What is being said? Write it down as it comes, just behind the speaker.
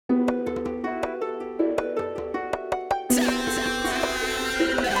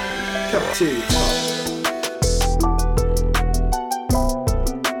Cafeteria Talk.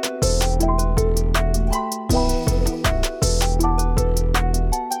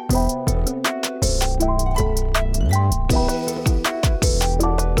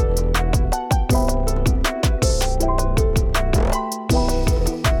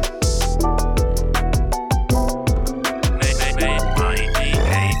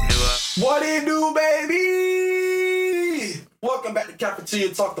 What it do, baby? Welcome back to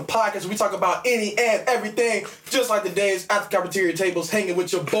Cafeteria Talk, the podcast. We talk about any and everything, just like the days at the cafeteria tables, hanging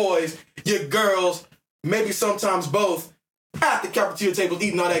with your boys, your girls, maybe sometimes both, at the cafeteria table,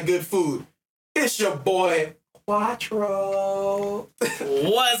 eating all that good food. It's your boy, Quattro.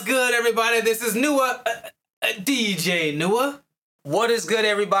 What's good, everybody? This is Nua, DJ Nua. What is good,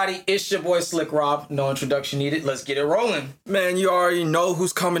 everybody? It's your boy Slick Rob. No introduction needed. Let's get it rolling. Man, you already know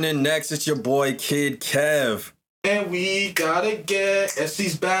who's coming in next. It's your boy, Kid Kev. And we gotta get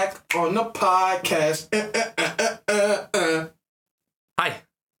SC's back on the podcast. Hi,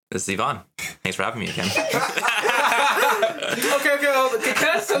 this is Yvonne. Thanks for having me again. Okay. Can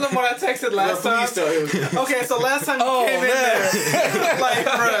I tell them what I texted last time? Okay, so last time you came in there,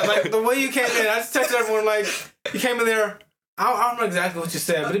 like the way you came in, I just texted everyone like you came in there. I don't know exactly what you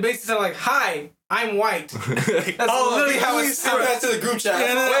said, but it basically sounded like, "Hi, I'm white." That's literally how it sounded. That to the group chat.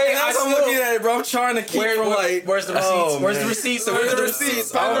 I'm looking at it, bro. I'm trying to keep where's the receipts? Oh, where's the man. receipts? Where's the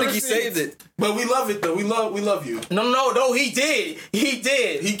receipts? I don't think he saved it. But we love it though. We love you. No, he did. He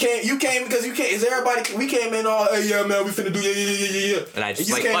came. You came because you came. Is everybody? We came in all. Hey, yeah, man. We finna do yeah. And I just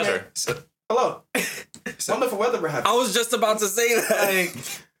you like came pleasure. Hello. Wonder for weather happening. I was just about to say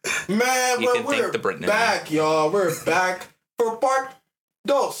that. Man, You well, can thank we're the Britain in back, y'all. We're back for part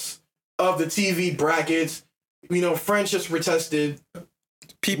dos of the TV brackets. You know, friendships were tested.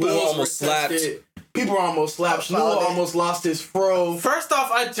 People Wills almost were slapped. tested. People were almost slapped. Noah almost lost his fro. First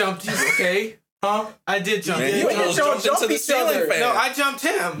off, I jumped you. Okay, Huh? I did jump. Man, you. you almost jumped into the ceiling fan. No, I jumped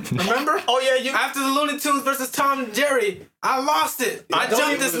him. Remember? Oh yeah, you. After the Looney Tunes versus Tom and Jerry, I lost it. I don't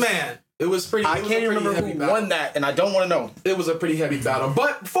jumped even- this man. It was pretty. I it was can't a pretty remember heavy who battle. won that, and I don't want to know. It was a pretty heavy battle.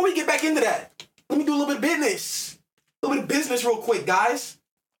 But before we get back into that, let me do a little bit of business. A little bit of business real quick, guys.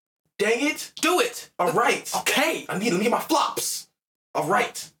 Dang it. Do it. All right. Okay. Let me get my flops. All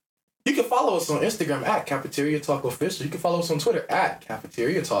right. You can follow us on Instagram at Cafeteria Talk Official. You can follow us on Twitter at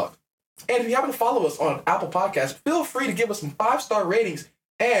Cafeteria Talk. And if you happen to follow us on Apple Podcasts, feel free to give us some 5-star ratings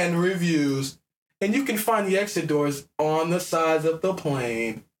and reviews. And you can find the exit doors on the sides of the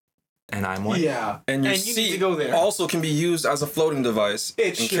plane. And I'm white. Yeah. And your And you need seat to go there. also can be used as a floating device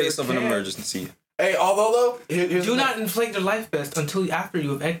It in sure case of an can. emergency. Hey, although though, here's Do the not inflate your life vest until after you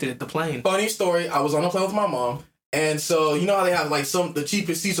have exited the plane. funny story. I was on a plane with my mom, and so you know how they have like the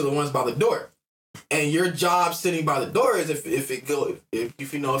cheapest seats are the ones by the door, and your job sitting by the door is if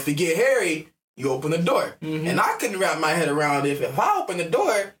it get hairy, you open the door, and I couldn't wrap my head around if I open the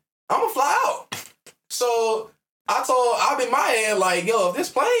door, I'm gonna fly out. So I'm in my head like, yo, if this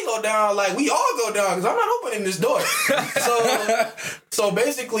plane go down, like we all go down because I'm not opening this door. so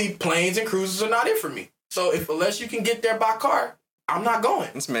basically, planes and cruises are not it for me. So unless you can get there by car, I'm not going.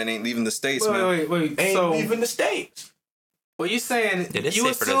 This man ain't leaving the States, man. Wait. Ain't So, leaving the States. what you saying? It is You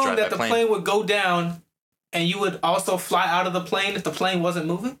safer to assume drive that by the plane. plane would go down, and you would also fly out of the plane if the plane wasn't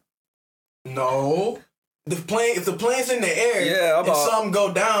moving? No. If the plane's in the air, Yeah, and something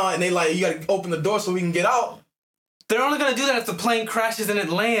go down, and they like, you gotta open the door so we can get out. They're only gonna do that if the plane crashes and it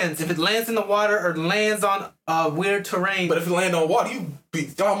lands. If it lands in the water or lands on weird terrain. But if it land on water, you be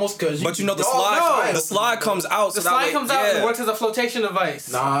almost because But you know the dog slide, know. the slide comes out. the so that slide way- comes out and yeah. it works as a flotation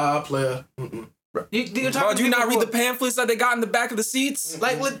device. Nah, player. Mm-mm. You're Bro, talking do you to not read people the pamphlets that they got in the back of the seats?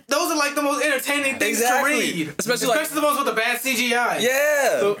 like those are like the most entertaining things Exactly. to read, Especially, like- the ones with the bad CGI.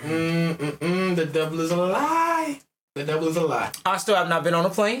 Yeah. So- The devil is a lie. The devil is a lie. I still have not been on a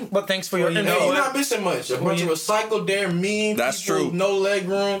plane, but thanks for your Well, you info. know Hey, you're what? not missing much. A bunch of recycled, they're mean. That's people, true. No leg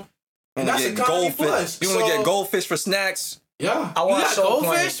room. You That's only get economy goldfish. plus. You only So- get goldfish for snacks. Yeah. I You want got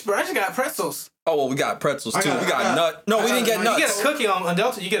goldfish, bro. I just got pretzels. Oh well, we got pretzels I too. got- We got I got- nut. No, I we didn't got- get you You nuts. get a cookie on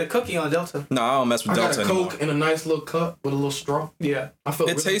Delta. You get a cookie on Delta. No, I don't mess with I got Delta a anymore. Coke in a nice little cup with a little straw. Yeah. I felt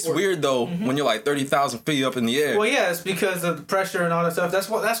It really tastes important. weird though when you're like 30,000 feet up in the air. Well, yeah, it's because of the pressure and all that stuff. That's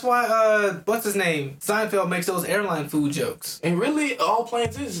why. What's his name? Seinfeld makes those airline food jokes. And really, all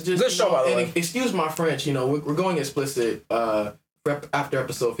planes is just Good show, by the and way. excuse my French. You know, we're going explicit after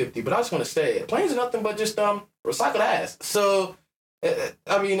episode 50, but I just want to say, planes are nothing but just recycled ass. So,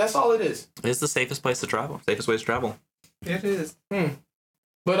 I mean, that's all it is. It's the safest place to travel. Safest way to travel. It is.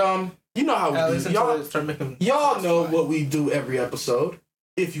 But you know how we do. Listen Y'all, to it, start making. y'all know what we do every episode.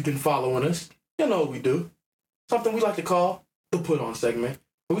 If you've been following us, you know what we do. Something we like to call the put on segment,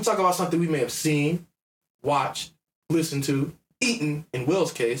 but we talk about something we may have seen, watched, listened to, eaten, in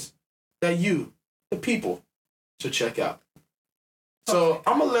Will's case, that you, the people, should check out. So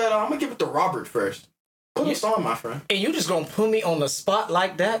I'm gonna give it to Robert first. Put us on, my friend. And you just gonna put me on the spot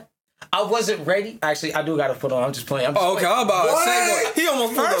like that? I wasn't ready. Actually, I do gotta put on. I'm just playing. I'm Okay, I'm about to say, he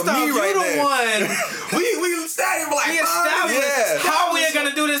almost First put off, me you right the there. one. We started like We established how we are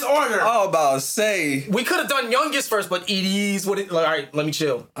gonna do this order. I was about to say. We could have done youngest first, but EDs. All right, let me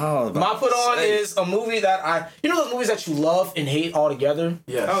chill. My put on is a movie that you know those movies that you love and hate all together.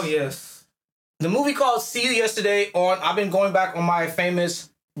 Yes. Oh yes. The movie called See You Yesterday I've been going back on my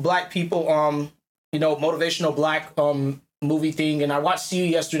famous black people, motivational black movie thing, and I watched See You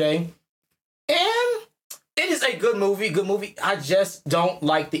Yesterday, and it is a good movie. I just don't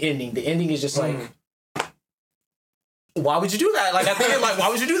like the ending. The ending is just like, why would you do that? Like at the end, like why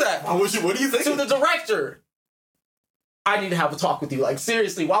would you do that? What do you think? To the director, I need to have a talk with you. Like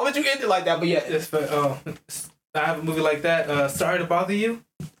seriously, why would you end it like that? But yeah, I have a movie like that. Sorry to bother you.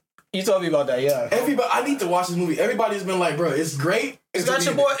 You told me about that, yeah. Everybody, I need to watch this movie. Everybody's been like, bro, it's great. It's got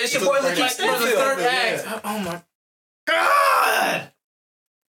your boy. It's your boy Lakeith Stanfield. The third act. Oh my god!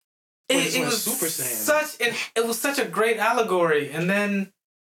 It was Super Saiyan. it was such a great allegory, and then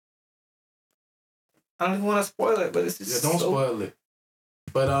I don't even want to spoil it, but it's just Don't spoil it.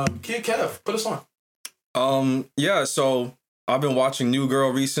 But Kid Kev, put us on. Yeah, so I've been watching New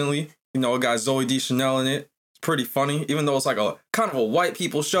Girl recently. You know, it got Zooey Deschanel in it. It's pretty funny, even though it's like a kind of a white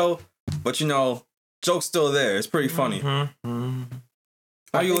people show. But you know, joke's still there. It's pretty funny.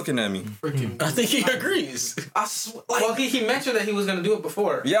 How are you looking at me? I think he agrees. Well, he mentioned that he was gonna do it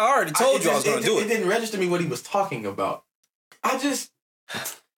before. Yeah, I already told you I was gonna do it. It didn't register me what he was talking about. It's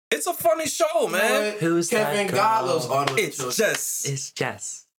a funny show, man. Who's Kevin that girl? God loves all those It's children. just It's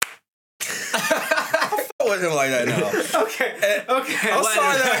Jess. with him like that now. Okay. I'm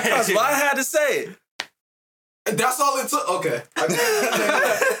sorry that I cussed, but I had to say it. That's all it took. Okay.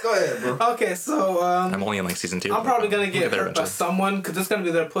 Go ahead, bro. Okay, so I'm only in like season 2. I'm probably gonna We'll get there hurt by eventually. someone because it's gonna be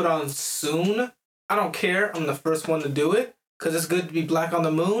there put on soon. I don't care. I'm the first one to do it because it's good to be black on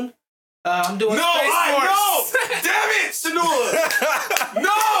the moon. I'm doing Space Force. Damn it, Shanula! No!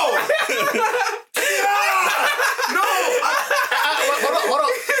 No! Hold on.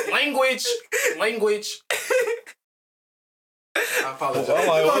 Language. I apologize. I'm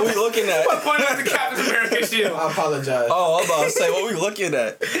like, what are we looking at? Point out the Captain America shield. I apologize. Oh, I'm about to say, what are we looking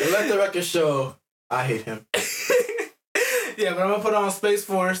at? Let the record show I hate him. Yeah, but I'm gonna put on Space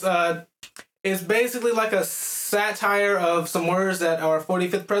Force. It's basically like a satire of some words that our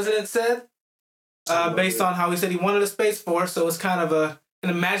 45th president said, based on how he said he wanted a Space Force. So it's kind of an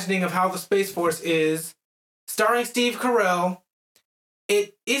imagining of how the Space Force is, starring Steve Carell.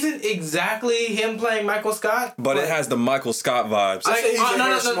 It isn't exactly him playing Michael Scott, But it has the Michael Scott vibes. I say he's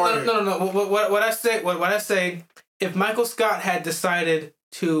no. What I say, if Michael Scott had decided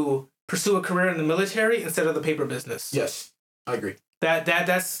to pursue a career in the military instead of the paper business, Yes, I agree.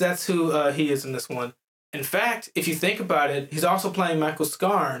 that's who he is in this one. In fact, if you think about it, he's also playing Michael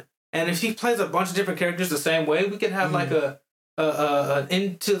Scarn, and if he plays a bunch of different characters the same way, we could have like a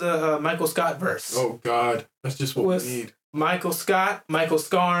into the Michael Scott verse. Oh God, that's just what With we need. Michael Scott, Michael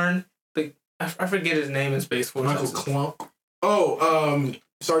Scarn, I forget his name in Space Force. Michael Clump. Oh,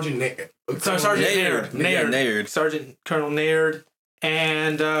 Sergeant Naird. Sergeant Naird. Sergeant Colonel Naird,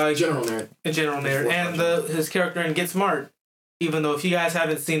 and General Naird. General Naird, and his character in Get Smart. Even though if you guys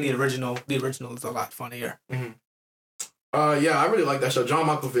haven't seen the original is a lot funnier. Yeah, I really like that show. John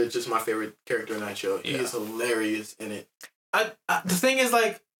Malkovich is my favorite character in that show. He is hilarious in it. The thing is,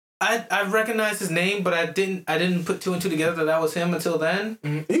 like, I recognized his name, but I didn't put two and two together that was him until then.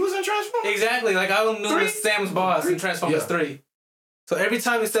 He was in Transformers. Exactly, like I knew it was Sam's boss in Transformers 3. So every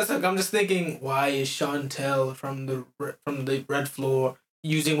time he says something, I'm just thinking, why is Chantel from the red floor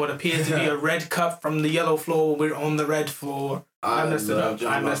using what appears to be a red cup from the yellow floor? We're on the red floor. I messed it up.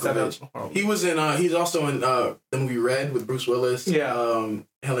 I messed that up. He was in. He's also in the movie Red with Bruce Willis. Yeah.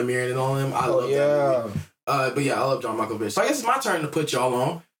 Helen Mirren and all them. I love that movie. But yeah, I love John Malkovich. So I guess it's my turn to put y'all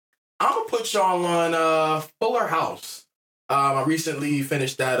on. I'm gonna put y'all on Fuller House. I recently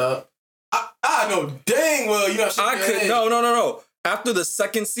finished that up. I know dang well you know. No. After the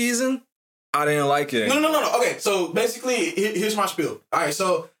second season, I didn't like it. No. Okay, so basically, here's my spiel. All right,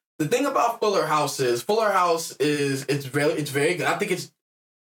 so the thing about Fuller House is it's very good. I think it's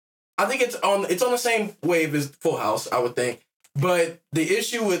on the same wave as Full House, I would think. But the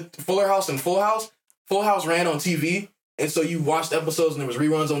issue with Fuller House and Full House ran on TV. And so you watched episodes and there was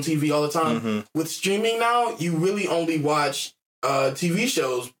reruns on TV all the time. Mm-hmm. With streaming now, you really only watch TV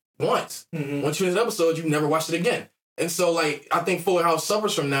shows once. Mm-hmm. Once you finish an episode, you never watch it again. And so, like, I think Fuller House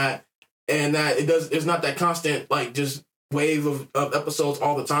suffers from that, and that it's not that constant, like, just wave of episodes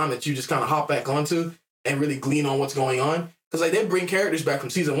all the time that you just kind of hop back onto and really glean on what's going on. Because, like, they bring characters back from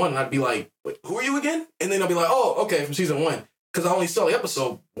season 1, and I'd be like, wait, who are you again? And then they'll be like, oh, okay, from season 1. Because I only saw the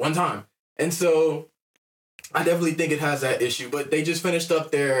episode one time. And so I definitely think it has that issue. But they just finished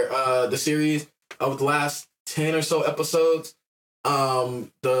up the series of the last 10 or so episodes.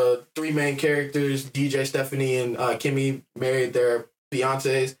 The 3 main characters, DJ, Stephanie, and Kimmy, married their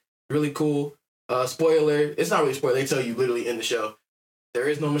fiancés. Really cool. Spoiler, it's not really a spoiler. They tell you literally in the show. There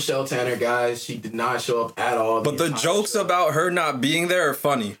is no Michelle Tanner, guys. She did not show up at all. But the jokes about her not being there are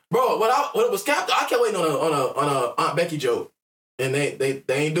funny. Bro, what was capped, I kept waiting on a Aunt Becky joke. And they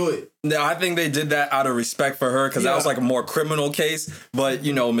ain't do it. No, I think they did that out of respect for her because that was like a more criminal case. But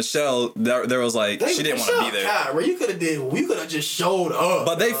you know, Michelle, there was like she didn't want to be there. God, bro, you could have just showed up.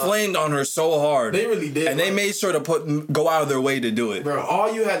 But they flamed on her so hard. They really did, and they made sure to go out of their way to do it. Bro,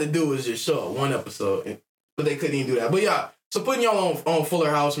 all you had to do was just show up one episode, but they couldn't even do that. But yeah, so putting y'all on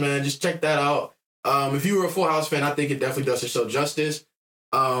Fuller House, man, just check that out. If you were a Full House fan, I think it definitely does the show justice.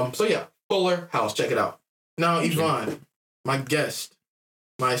 So yeah, Fuller House, check it out. Now, Yvonne, my guest,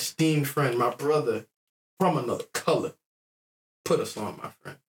 my esteemed friend, my brother from another color. Put us on, my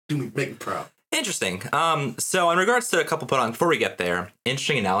friend. Make me proud. Interesting. So in regards to a couple put on, before we get there,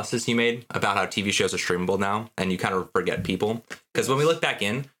 interesting analysis you made about how TV shows are streamable now, and you kind of forget people. Because when we look back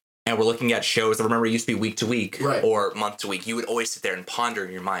in, and we're looking at shows that remember used to be week to week or month to week, you would always sit there and ponder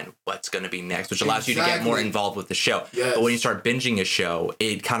in your mind what's going to be next, which allows you to get more involved with the show. Yes. But when you start binging a show,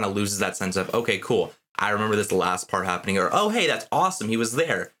 it kind of loses that sense of, okay, cool, I remember this last part happening, or, oh, hey, that's awesome, he was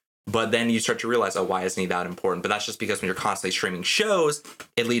there. But then you start to realize, oh, why isn't he that important? But that's just because when you're constantly streaming shows,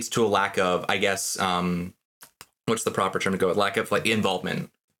 it leads to a lack of, I guess, what's the proper term to go with? Lack of, like, involvement.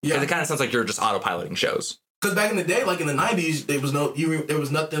 Yeah. It kind of sounds like you're just autopiloting shows. Because back in the day, like in the 90s, there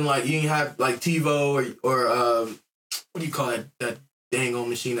was nothing like, you didn't have like TiVo or what do you call it? That dang old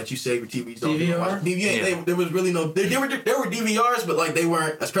machine that you save your TVs on. DVR? There was really no, there were DVRs, but like they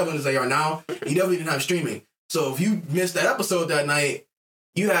weren't as prevalent as they are now. You definitely didn't have streaming. So if you missed that episode that night,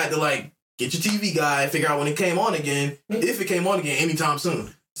 you had to like get your TV guide, figure out when it came on again, if it came on again anytime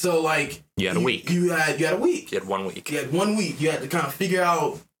soon. So like you had a week. You had a week. You had 1 week. You had 1 week. You had to kind of figure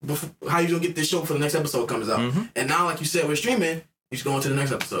out how you gonna get this show for the next episode comes out. Mm-hmm. And now, like you said, with streaming, you just go on to the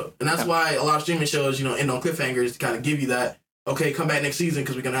next episode. And that's why a lot of streaming shows, end on cliffhangers to kind of give you that, okay, come back next season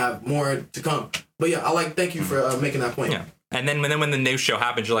because we're gonna have more to come. But yeah, thank you for making that point. Yeah. And then when the new show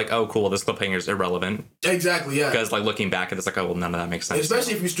happens, you're like, oh, cool, this cliffhanger is irrelevant. Exactly, yeah. Because like looking back, it's like, oh, well, none of that makes sense.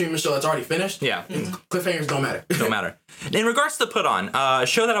 Especially if you stream a show that's already finished. Yeah. Cliffhangers don't matter. Don't matter. In regards to the put on, a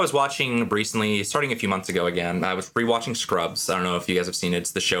show that I was watching recently, starting a few months ago again, I was rewatching Scrubs. I don't know if you guys have seen it.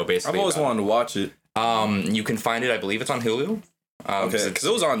 It's the show basically. I've always wanted to watch it. You can find it, I believe it's on Hulu. Okay, because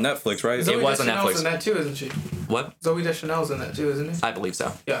it was on Netflix, right? Zoe it was on Netflix. in that too, isn't she? What? Zoe Deschanel's in that too, isn't it? I believe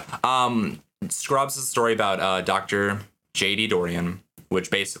so. Yeah. Scrubs is a story about Dr. J.D. Dorian, which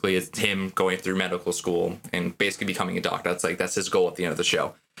basically is him going through medical school and basically becoming a doctor. That's his goal at the end of the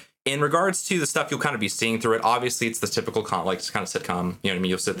show. In regards to the stuff you'll kind of be seeing through it, obviously it's the typical kind of sitcom. You know what I mean?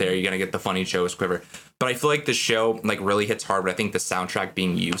 You'll sit there, you're gonna get the funny shows, quiver. But I feel like the show like really hits hard. But I think the soundtrack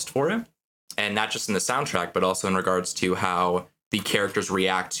being used for it, and not just in the soundtrack, but also in regards to how the characters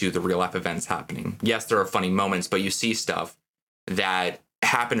react to the real life events happening. Yes, there are funny moments, but you see stuff that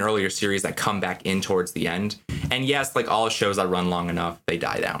happen earlier series that come back in towards the end. And yes, like all shows that run long enough, they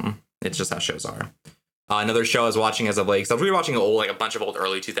die down. It's just how shows are. Another show I was watching as of late, because I was rewatching a bunch of old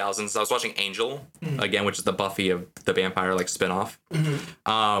early 2000s. I was watching Angel, again, which is the Buffy of the vampire spinoff.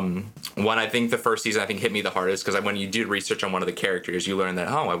 One, I think the first season hit me the hardest, because when you do research on one of the characters, you learn that,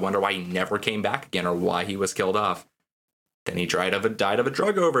 I wonder why he never came back again or why he was killed off. Then he died of a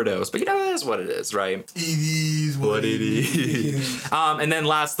drug overdose. But that is what it is, right? It is what it is. And then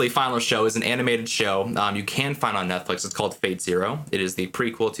lastly, final show is an animated show you can find on Netflix. It's called Fate Zero. It is the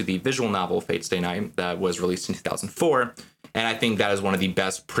prequel to the visual novel Fate Stay Night that was released in 2004. And I think that is one of the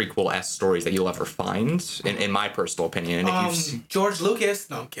best prequel-esque stories that you'll ever find, in my personal opinion. And if George Lucas?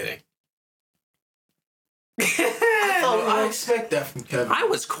 No, I'm kidding. I expect that from Kevin. I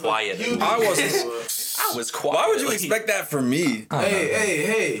was quiet. I was quiet. Why would you expect that from me?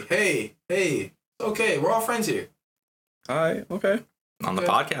 Hey. Okay, we're all friends here. All right, okay. On the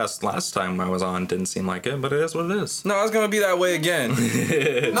podcast last time I was on, didn't seem like it, but it is what it is. No, it's going to be that way again.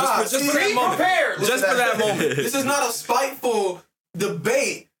 Just for that moment. Just for that moment. This is not a spiteful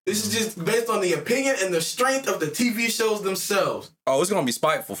debate. This is just based on the opinion and the strength of the TV shows themselves. Oh, it's gonna be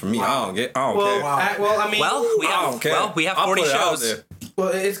spiteful for me. Wow. I don't care. Well, I mean, we have 40 shows. Well,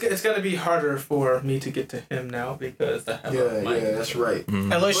 it's gonna be harder for me to get to him now because I have a mic. Yeah, that's right.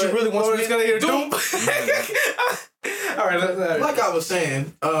 Unless you really want Or to it's gonna hear doom. All right, Like I was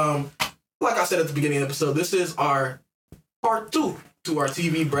saying, like I said at the beginning of the episode, this is our part 2 to our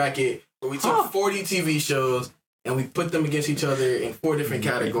TV bracket where we took 40 TV shows and we put them against each other in 4 different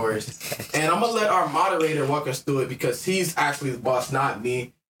categories. And I'm gonna let our moderator walk us through it because he's actually the boss, not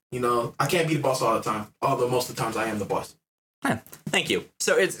me. You know, I can't be the boss all the time, although most of the times I am the boss. Thank you.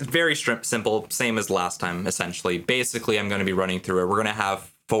 So it's very simple, same as last time, essentially. Basically, I'm going to be running through it. We're going to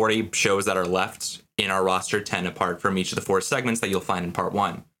have 40 shows that are left in our roster, 10 apart from each of the 4 segments that you'll find in part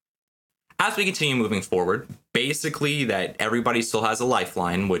 1. As we continue moving forward, basically that everybody still has a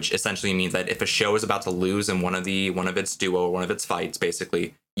lifeline, which essentially means that if a show is about to lose in one of its duo or one of its fights,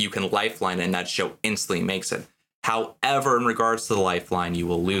 basically, you can lifeline it and that show instantly makes it. However, in regards to the lifeline, you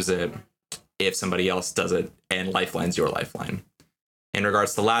will lose it if somebody else does it and lifeline's your lifeline. In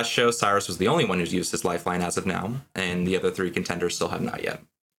regards to the last show, Cyrus was the only one who's used his lifeline as of now, and the other 3 contenders still have not yet.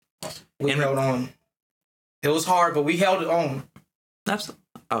 We held on. It was hard, but we held it on. Absolutely.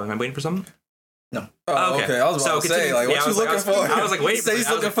 Oh, am I waiting for something? No. Oh, okay. I was about to say, like, what you looking for? I was like, wait. Say he's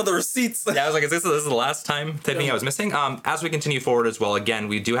looking for the receipts. Yeah, I was like, this is the last time Tiffany I was missing. As we continue forward as well, again,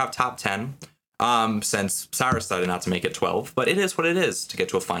 we do have top 10. Since Cyrus decided not to make it 12, but it is what it is to get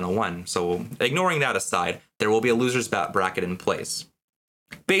to a final 1. So ignoring that aside, there will be a loser's bracket in place.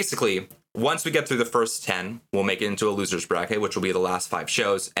 Basically, once we get through the first 10, we'll make it into a loser's bracket, which will be the last 5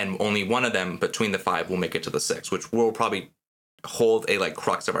 shows, and only one of them between the 5 will make it to the 6, which will probably hold a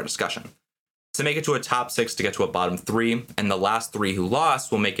crux of our discussion. To make it to a top 6 to get to a bottom 3, and the last 3 who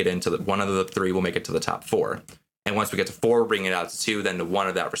lost will make it into one of the 3 will make it to the top 4. And once we get to 4, we'll bring it out to 2, then to 1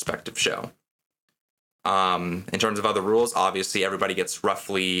 of that respective show. In terms of other rules, obviously everybody gets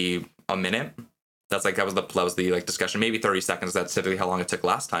roughly a minute. That was the discussion. Maybe 30 seconds. That's typically how long it took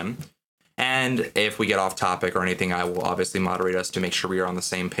last time. And if we get off topic or anything, I will obviously moderate us to make sure we are on the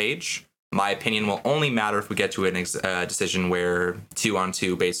same page. My opinion will only matter if we get to a decision where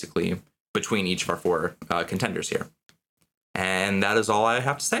 2-on-2 basically between each of our 4 contenders here. And that is all I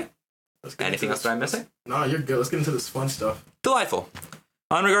have to say. Anything else that I'm missing? No, you're good. Let's get into this fun stuff. Delightful.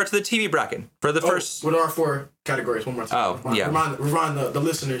 On regard to the TV bracket, for the first... What are our 4 categories? One more time. Yeah. Remind the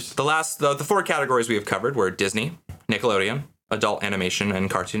listeners. The 4 categories we have covered were Disney, Nickelodeon, Adult Animation, and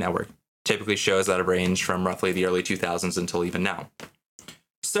Cartoon Network. Typically shows that have ranged from roughly the early 2000s until even now.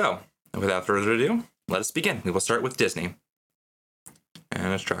 So, without further ado, let us begin. We will start with Disney.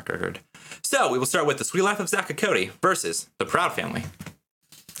 And its track record. So, we will start with The Sweet Life of Zack and Cody versus The Proud Family.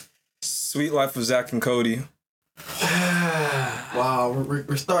 Sweet Life of Zack and Cody. Wow,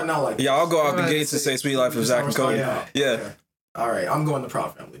 we're starting out like... Yeah, I'll go out the gates and say Sweet Life of Zack and Cody. Yeah. Okay. All right, I'm going the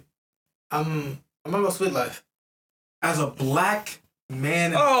Proud Family. I'm gonna go Sweet Life. As a black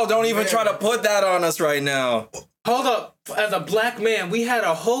man... Oh, don't even try to put that on us right now. Hold up. As a black man, we had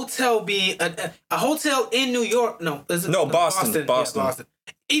a hotel a hotel in New York. No, Boston. Yeah, Boston.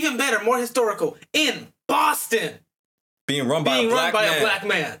 Even better, more historical. In Boston. Being run by a black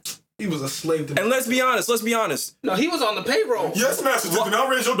man. He was a slave to... And let's be honest. No, he was on the payroll. Yes, Master Tipton. I'll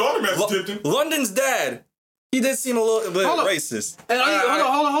raise your daughter, Master Tipton. London's dad. He did seem a little bit racist. Hold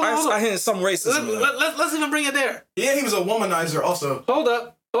on. I hinted some racism. Let's even bring it there. Yeah, he was a womanizer also. Hold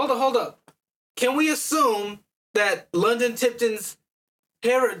up. Can we assume that London Tipton's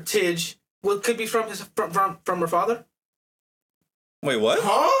heritage could be from her father? Wait, what?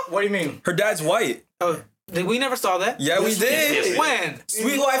 Huh? What do you mean? Her dad's white. Oh, we never saw that. Yeah, we did. When?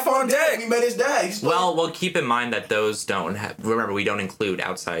 Sweet Life on Deck. We met his dad. Well, keep in mind that those don't have... Remember, we don't include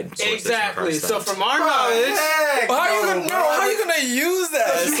outside sources. Exactly. So from our knowledge... How are you gonna use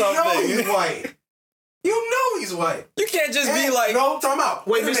that as something? You know he's white. You know he's white. You can't just be like... No, time out.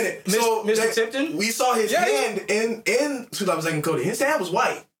 Wait a minute. So, Mr. Tipton? We saw his hand in Sweet Life of Zack and Cody. His hand was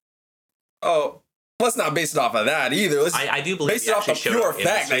white. Oh... Let's not base it off of that either. I do believe base it off the pure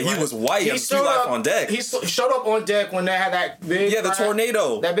fact that he was white and Sweet Life on Deck. He showed up on deck when they had that big... Yeah, the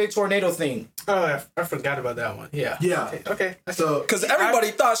tornado. That big tornado thing. Oh, I forgot about that one. Yeah. Okay. So, because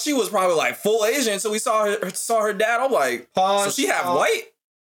everybody thought she was probably like full Asian, so we saw her dad. I'm like, so she have white?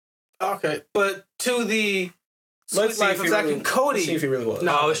 Okay, but to the Sweet Life of Zack and Cody. Let's see if he really was.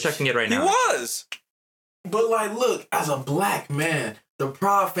 No, I was checking it right now. He was. But like, look, as a black man, The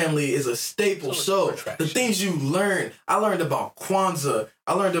Proud Family is a staple show. The things you learn. I learned about Kwanzaa.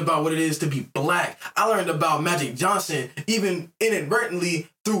 I learned about what it is to be black. I learned about Magic Johnson, even inadvertently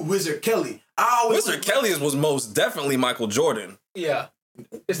through Wizard Kelly. Wizard Kelly was most definitely Michael Jordan. Yeah.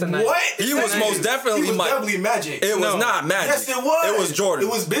 It's the night. What? He was most definitely He was Mike. definitely Magic. It was not Magic. Yes, it was. It was Jordan.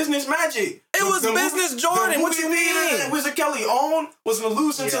 It was business Magic. It was business Jordan. What you mean? That Wizard Kelly owned was an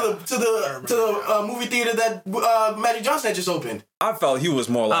allusion to the movie theater that Magic Johnson had just opened. I felt he was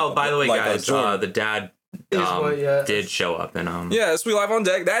more like. Oh, by the way, like a guys, Jordan. the dad did show up and Yeah, Sweet Life on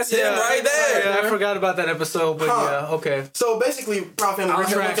Deck. That's him right there. Yeah, I forgot about that episode, but yeah, okay. So basically, Proud Family. I was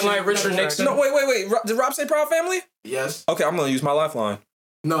drinking like Richard Nixon. No, wait. Did Rob say Proud Family? Yes. Okay, I'm gonna use my lifeline.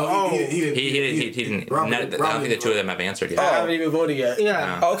 No, he didn't. He didn't. I don't think the two of them have answered yet. I haven't even voted yet.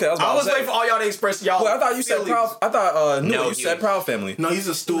 Yeah. Okay, I was waiting for all y'all to express y'all. Well, I thought you said feelings. Proud. I thought No, you said Proud Family. No, he's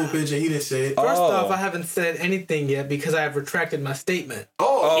a stool pigeon. He didn't say it. First Oh. off, I haven't said anything yet because I have retracted my statement.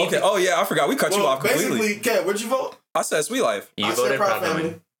 Oh, okay. Oh yeah, I forgot. We cut you Well, off completely. basically, Kat, what'd you vote? I said Sweet Life. You I said voted Proud Proud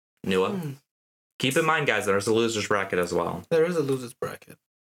Family. Family. Nua. Keep in mind, guys, there's a loser's bracket as well. There is a loser's bracket,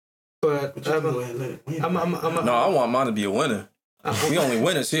 but But you can go ahead and let it win. No, I want mine to be a winner. We only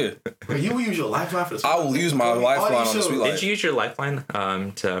winners here. You will use your lifeline for this. I will use my lifeline on the Sweet Life. Did you use your lifeline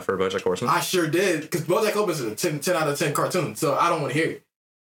for BoJack Horseman? I sure did, because BoJack Horseman is a 10 out of 10 cartoon, so I don't want to hear it.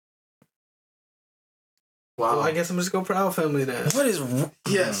 Wow. Well, I guess I'm just go Proud Family then. What is?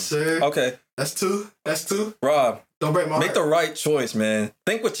 Yes, sir. Okay, That's two. Rob, Don't break my make heart. the right choice, man.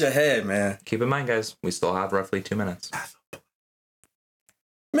 Think with your head, man. Keep in mind, guys, we still have roughly 2 minutes.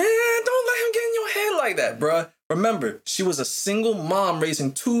 Man, don't let him get in your head like that, bruh. Remember, she was a single mom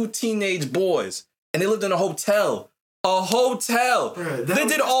raising 2 teenage boys, and they lived in a hotel. A hotel. Bruh, They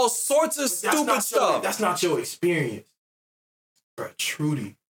did all sorts of stupid stuff. That's not your experience. Bruh,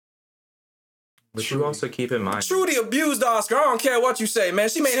 Trudy. But you also keep in mind. Trudy abused Oscar. I don't care what you say, man.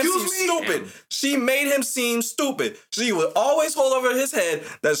 She made him seem Excuse me? stupid. She made him seem stupid. She would always hold over his head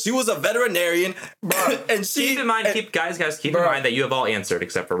that she was a veterinarian, and she. Keep in mind, keep in mind that you have all answered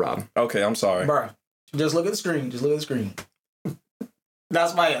except for Rob. Okay, I'm sorry. Bruh, just look at the screen. Just look at the screen.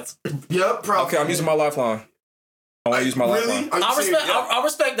 That's my answer. Yep, Proud Okay, I'm using my lifeline. I want to use my Really? lifeline. Are you I serious? respect. I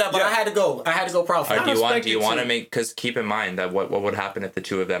respect that, but Yeah. I had to go. I had to go Proud Or Family. do you want? respect Do you it want to too. make? Because keep in mind that what would happen if the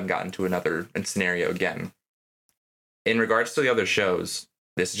two of them got into another scenario again. In regards to the other shows,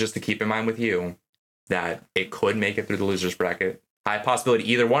 this is just to keep in mind with you that it could make it through the losers bracket. High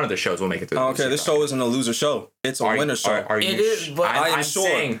possibility either one of the shows will make it through. The Okay, losers this bracket. show isn't a loser show. It's a winner show. Are It you is, but I am I'm sure.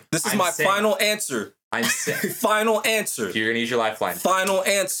 saying- This is I'm my saying- final answer. I'm saying Final answer. you're gonna use your lifeline. Final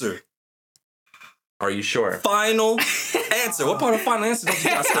answer. Are you sure? Final answer. What part of final answer don't you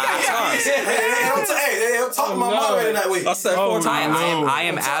got to Hey, I'm talking to my moderator that way. I said 4 times. I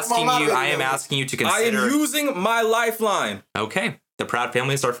am asking you. I am asking you to I consider. am using my lifeline. Okay, the Proud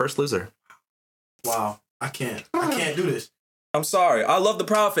Family is our first loser. Wow, I can't do this. I'm sorry. I love the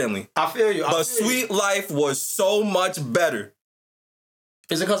Proud Family. I feel you. But Sweet Life was so much better.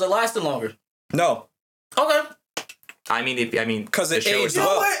 Is it because it lasted longer? No. Okay. I mean, Because the it show aged is- You know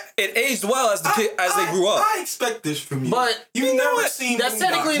well. what? It aged well as they grew up. I expect this from you. But you know never what? seen That's Boondocks.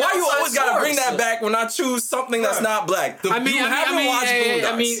 technically- Why you outside always gotta bring source. that back when I choose something that's not black? I mean, you haven't watched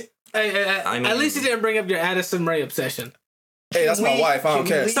Boondocks. At least you didn't bring up your Addison Rae obsession. Hey, that's my wife. I don't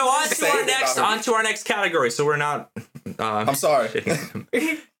care. So on to our next category. So we're not. I'm sorry.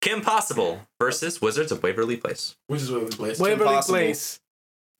 Kim Possible versus Wizards of Waverly Place. Which is Waverly Place. Waverly Impossible. Place.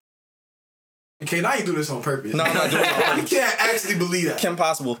 Okay, now you do this on purpose. No, I'm not doing it on You purpose. can't actually believe that. Kim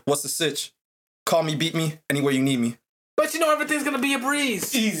Possible. What's the sitch? Call me, beat me, anywhere you need me. But you know everything's gonna be a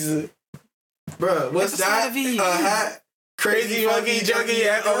breeze. Jesus. Bruh, what's It's a that? side of ease. Hat. Crazy, funky, junky,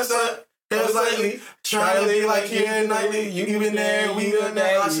 and also feels lately. Trying to be like you and nightly. You been there, we been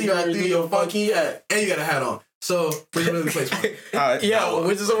there. I see right through your funky hat. And you got a hat on. So, where's your Waverly Place? All right. Yo,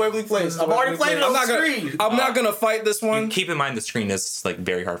 which is a Waverly Place. I've already played it on the screen. I'm not gonna fight this one. Keep in mind the screen is like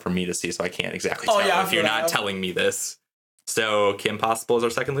very hard for me to see, so I can't exactly Oh, tell yeah, I if feel you're that. not telling me this. So Kim Possible is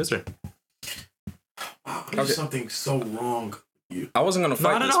our second loser. Wow, I did something so wrong. I wasn't gonna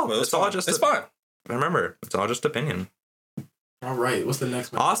fight Not at this, all. but It's all fine. just it's a- fine. Remember, it's all just opinion. All right, what's the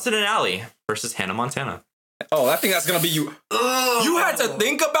next one? Austin and Ally versus Hannah Montana. Oh, I think that's gonna be you. You had to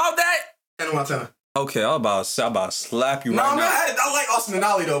think about that. Hannah Montana. Okay, I'm about to slap you No, right I'm now. not, I like Austin and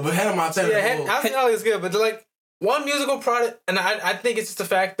Ollie though, but Hannah Montana. Yeah, Austin Alley is good, but they're like one musical product, and I think it's just the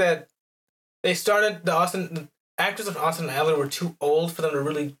fact that they started the actors of Austin and Alley were too old for them to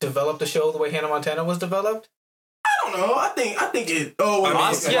really develop the show the way Hannah Montana was developed. I don't know. I think it. Oh, wait,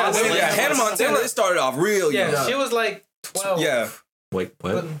 Austin- yeah, wait, yeah, Hannah Montana, they started off real Yeah, young. she was like 12. Yeah, Wait,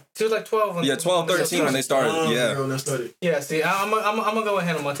 what? But she was like 12. When, yeah, 12, 13 when they started. Yeah. Girl, that started. Yeah, see, I'm gonna go with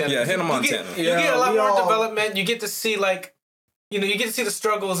Hannah Montana. Yeah, Hannah You Montana. get a lot more development. You get to see you get to see the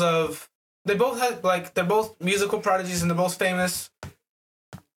struggles of. They both have they're both musical prodigies and they're both famous,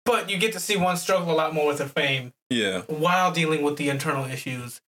 but you get to see one struggle a lot more with her fame Yeah. while dealing with the internal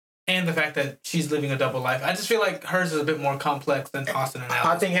issues and the fact that she's living a double life. I just feel like hers is a bit more complex than Austin and Alex.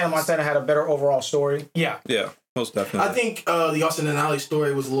 I think Hannah Montana had a better overall story. Yeah. Yeah. Most definitely. I think the Austin and Ally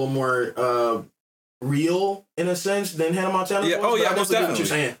story was a little more real in a sense than Hannah Montana. Yeah. Was, Oh, but yeah, I most definitely get what you're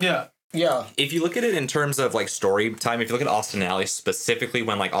saying. Yeah. Yeah. If you look at it in terms of like story time, if you look at Austin and Ally specifically,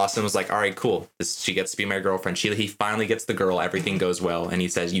 when like Austin was like, all right, cool, she gets to be my girlfriend. He finally gets the girl. Everything goes well. And he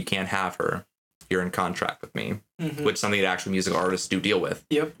says, you can't have her. You're in contract with me, which is something that actual musical artists do deal with.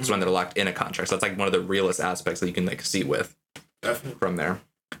 Yep. It's when they're locked in a contract. So that's like one of the realest aspects that you can like see with Definitely. from there.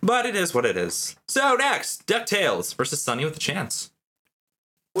 But it is what it is. So next, DuckTales versus Sunny with a Chance.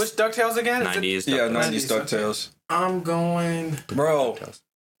 Which DuckTales again? Is it- 90s. yeah, DuckTales. 90s DuckTales. I'm going Bro, DuckTales.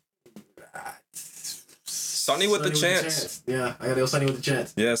 Sonny with the chance. Yeah, I gotta go Sunny with the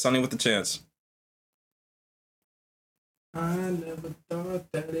chance. Yeah, Sonny with the chance. I never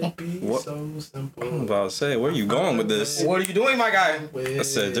thought that it'd be What? so simple. I'm about to say, where are you going with this? What are you doing, my guy? I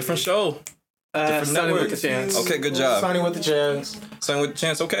said, different show. Different Sunny network. with the chance. Okay, good job. Sonny with the chance. Sonny with the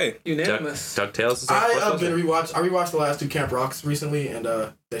chance, okay. Unanimous. DuckTales is our I first have been loser. rewatched. I rewatched the last two Camp Rocks recently, and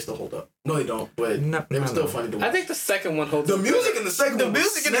they still hold up. No, they don't, but No, they were no, still no. funny to watch. I think the second one holds The up. music in the second one.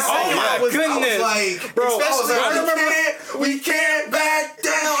 music in the snapped. second one. I was Goodness. like, Bro, I was like, I remember- we can't back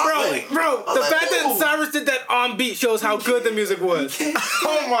down. Bro, the fact that Cyrus did that on beat shows how good the music was.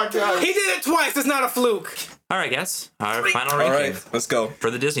 Oh my god. He did it twice. It's not a fluke. All right, guys. Our final All ranking right, let's go. for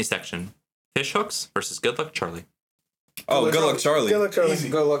the Disney section. Fish Hooks versus Good Luck Charlie. Oh, good luck, Charlie. Easy.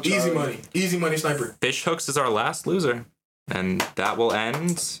 Good luck, Easy Charlie. money. Easy money sniper. Fish Hooks is our last loser. And that will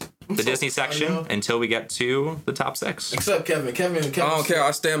end the Disney section until we get to the top 6. Except Kevin. Kevin. I don't care.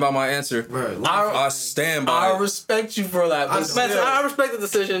 I stand by my answer. Bro, I stand by I it. respect you for that. But Spencer, I respect the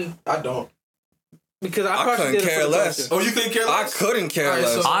decision I don't. because I I probably couldn't did it care for the less. culture. Oh, you couldn't care I less? couldn't care All right,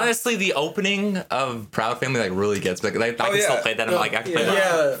 less. so- Honestly, the opening of Proud Family like really gets me. Like, I can yeah. still play that. And I'm like, I can play that.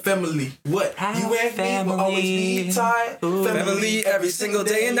 Yeah. Family. What? Proud You and me will always be tied. Family every single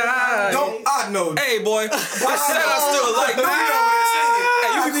day and night. Don't I know? Hey, boy. I said I still like You that. know what I'm saying?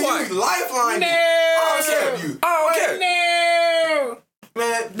 Hey, you I be mean, quiet. you lifeline. I don't care you. I don't care.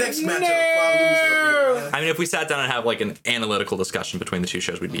 Man, next matchup. I'll lose it over here, man. I mean, if we sat down and have like an analytical discussion between the two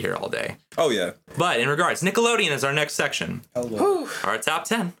shows, we'd be here all day. Oh, yeah. But in regards, Nickelodeon is our next section. Hello. Our top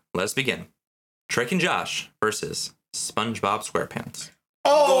 10. Let's begin. Drake and Josh versus SpongeBob SquarePants.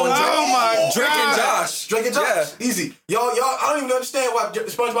 Oh my Drake and Josh. Drake and Josh. Yeah. Easy. Y'all, I don't even understand why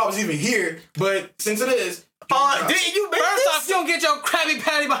SpongeBob is even here, but since it is, Didn't you make First this? off, you don't get your Krabby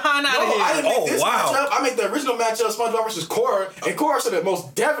Patty behind out of no, here. I didn't make Oh, this wow. matchup. I made the original matchup, SpongeBob versus Cora, and Cora should have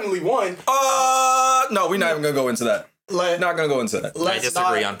most definitely won. No, we're not even gonna go into that. Not gonna go into that. I Let's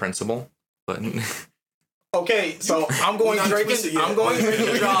disagree not- on principle, but Okay, so I'm going not Drake twisted and yet. I'm going Drake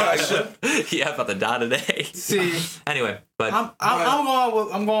and Josh. yeah, about the dot today. See, Anyway, but I'm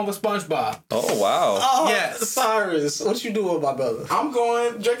going with SpongeBob. Oh, wow. Oh, Yes. Cyrus, what you doing with my brother? I'm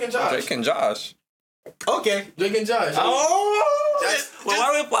going Drake and Josh. Drake and Josh. Okay. Drake and Josh. Oh. That's- well,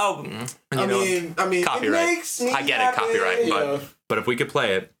 why would you know, I mean, copyright. It makes me I get it, happy. copyright, Yeah. but if we could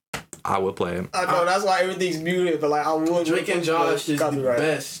play it, I would play it. I know that's why everything's muted, but like I would. Drake and Josh is the copyright.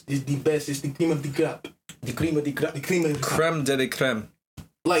 best. Is the best. It's the cream of the crop. The cream of the crop. The cream of the crop. Creme de la creme.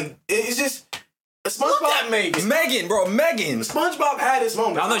 Like it's just Look at SpongeBob. Megan. Megan, bro. Megan. SpongeBob had his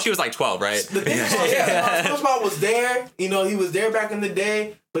moment. I know she was like 12, right? The thing is, SpongeBob was there. You know, he was there back in the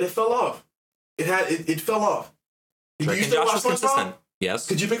day, but it fell off. It fell off. Do Drake you and still Josh watch was consistent. SpongeBob? Yes.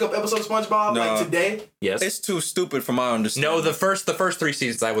 Could you pick up episode of SpongeBob No. like today? Yes. It's too stupid for my understanding. No, the first 3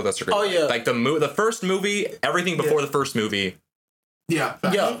 seasons I would disagree. Oh, yeah. Like the first movie, everything before the first movie, Yeah.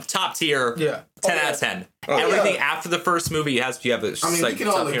 Yeah. top tier. Yeah. 10 Oh, out of 10. Oh, yeah. Everything after the first movie you have a I mean, like, we can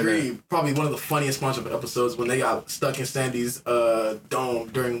all top tier there. agree. Probably one of the funniest SpongeBob episodes when they got stuck in Sandy's dome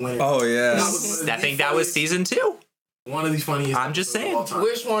during winter. Oh, yeah. That was one of I the think that was funniest- season 2. one of these funniest. I'm just episodes of all time.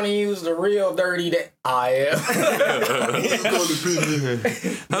 Which one of you is the real dirty that I am?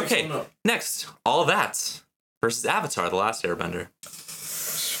 Okay, one up. next, All That versus Avatar: The Last Airbender.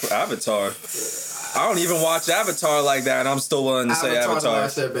 Avatar. I don't even watch Avatar like that, and I'm still willing to say Avatar, The Avatar.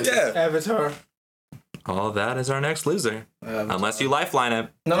 Last Airbender. Yeah. Avatar. All That is our next loser, unless you lifeline it.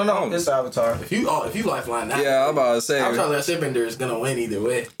 No, it's Avatar. If you lifeline that, Yeah, I'm about to say. Avatar: The Last Airbender is gonna win either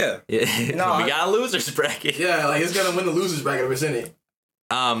way. Yeah. No, we got a losers bracket. Yeah, like it's gonna win the losers bracket if it's in it.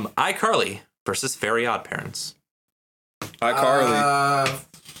 iCarly versus Very Odd Parents. iCarly.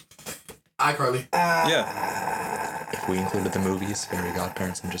 iCarly. Yeah. If we included the movies, Very Odd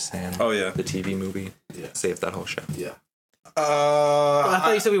Parents, I'm just saying. Oh, yeah. The TV movie. Yeah. Save that whole show. Yeah. I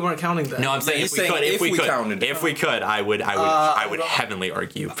thought you said we weren't counting that. No, I'm saying he's if we saying could, if we counted. if we could, I would heavenly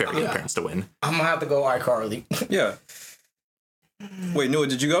argue Fairy Tale Parents to win. I'm gonna have to go iCarly. Yeah. Wait, Noah,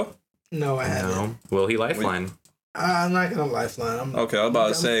 did you go? No, I haven't. No, will he lifeline? I'm not gonna lifeline. Okay, I was about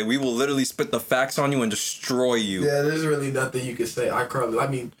to say we will literally spit the facts on you and destroy you. Yeah, there's really nothing you can say. iCarly. I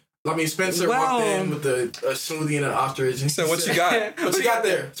mean, Spencer walked in with a smoothie and an ostrich. And So what you got? What you got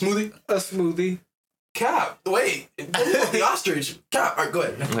there? Smoothie? A smoothie. Cap. Wait. The ostrich. Cap. All right, go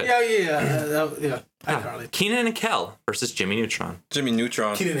ahead. Yeah. iCarly. Keenan and Kel versus Jimmy Neutron. Jimmy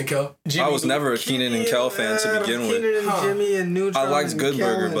Neutron. Keenan and Kel. I was never a Keenan and Kel fan to begin with. Keenan and Jimmy and Neutron. I liked and Good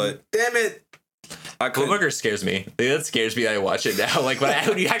Burger, Kellen. but Damn it. I Good couldn't. Burger scares me. That scares me that I watch it now. Like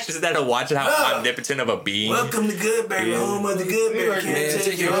when you actually sit down and watch it, how omnipotent of a being. Welcome to Good Burger, home of the Good Burger. Can't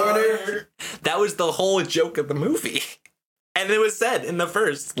take your order. That was the whole joke of the movie. And it was said in the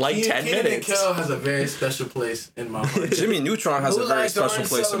first 10 Keenan and minutes. Kel has a very special place in my heart. Jimmy Neutron has Who a very likes special orange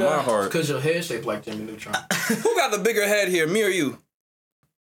place in soda? my heart. Because your head shaped like Jimmy Neutron. Who got the bigger head here, me or you?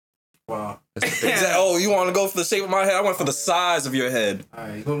 Wow. Oh, you want to go for the shape of my head? I went for the size of your head. All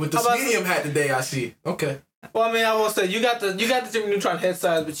right. But with this How about- medium hat today, I see. Okay. Well, I mean, I will say you got the Jimmy Neutron head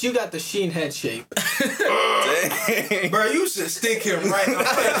size, but you got the Sheen head shape. Dang. Bro, you should stick him right now.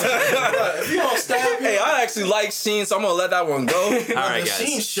 Bro, if you don't stab him, Hey, I actually like Sheen, so I'm gonna let that one go. All right, the guys.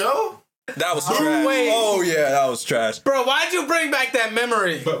 Sheen show? That was trash. wait. Oh yeah, that was trash. Bro, why'd you bring back that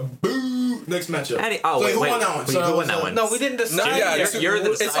memory? But boo. Next matchup. Wait, who won that one? Who So won that one? No, we didn't decide. No, yeah, you're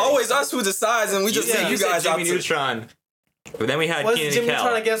the it's deciding. always us who decides, and we just leave you said guys out Jimmy to. Neutron. But then we had Was Keenan Jimmy and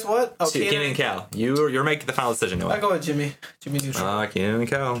Neutron Kel. against what? Oh, Keenan and Kel. You're making the final decision, I Noah. go with Jimmy. Jimmy Neutron. Keenan and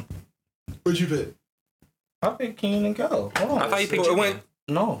Kel. What'd you pick? I picked Keenan and Kel. Hold on. I thought you picked Well, Jimmy. it went-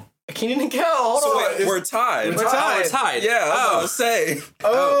 No. Keenan and Kel. Hold So on. wait, we're tied. We're Oh, tied. we're tied. Yeah, I was Oh. about to say.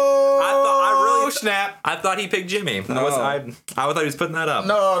 Oh, I really snap. I thought he picked Jimmy. No. I thought he was putting that up.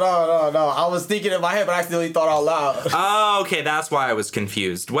 No. I was thinking in my head, but I accidentally thought out loud. Oh, okay, that's why I was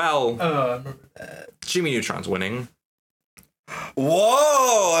confused. Well, I remember that. Jimmy Neutron's winning.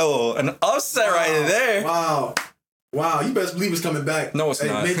 Whoa, an upset right there. Wow, you best believe it's coming back. No, it's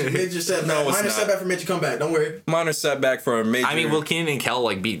not. Major setback. No, it's Minor not. setback for major comeback. Don't worry. Minor setback for a major. I mean, will Keenan and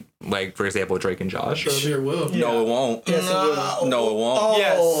Kel beat, for example, Drake and Josh? Sure will. No, it won't. Yes, it will. No, it won't. Oh,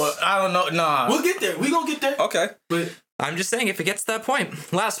 Yes. I don't know. Nah. We'll get there. We gonna get there. Okay. But I'm just saying, if it gets to that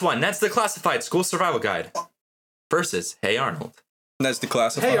point. Last one. That's the Classified School Survival Guide versus Hey Arnold. That's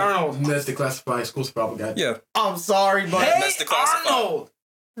declassified. Hey, Arnold. that's the classified school problem guy. Yeah. I'm sorry, but That's declassified. Arnold.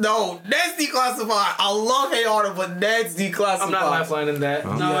 No, that's declassified. I love Hey Arnold, but that's declassified. I'm not lifelining that.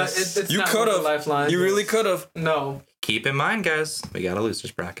 Oh. No, Yes. it's You not could worth have. the lifeline. You really could have. No. Keep in mind, guys, we got a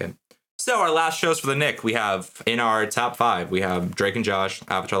loser's bracket. So our last shows for the Nick, we have in our top 5, we have Drake and Josh,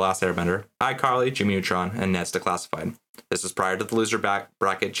 Avatar: Last Airbender, iCarly, Jimmy Neutron, and Ned's Declassified. This is prior to the loser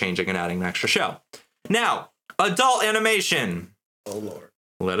bracket changing and adding an extra show. Now, adult animation. Oh Lord.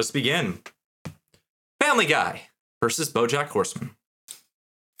 Let us begin. Family Guy versus BoJack Horseman.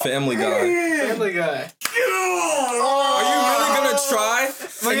 Family Guy. Family Guy. Are you really gonna try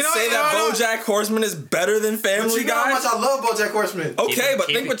and you know say what, that no. BoJack Horseman is better than But Family you know how Guy? much I love BoJack Horseman. Okay, but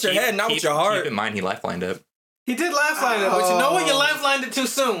think with your head, not with your heart. Keep in mind, he lifelined it. He did lifeline it, but you know what? You lifelined it too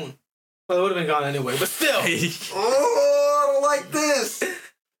soon. Well, it would have been gone anyway, but still. Oh, I don't like this.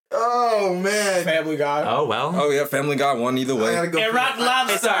 Oh man. Family Guy. Oh, well. Oh yeah, Family Guy won either I gotta way. go. And Rock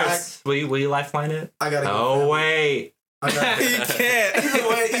Lobsters. Will you lifeline it? I gotta go. Oh, wait. I gotta You can't.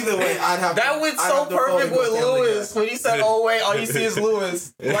 Either way, I'd have. That went I'd so have to perfect probably with go Family Lewis. Guy. When you said, oh wait, all you see is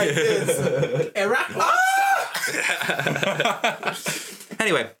Lewis. Like this. And Rock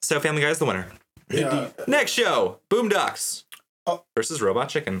Anyway, so Family Guy's the winner. Yeah. Next show, Boondocks versus Robot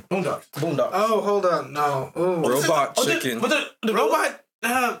Chicken. Boondocks. Boondocks. Oh, hold on. No. Ooh. Robot Chicken. But the robot.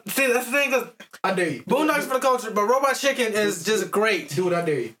 See, that's the thing. Cause I dare you. Boondocks for the culture, but Robot Chicken is just great. Do it. I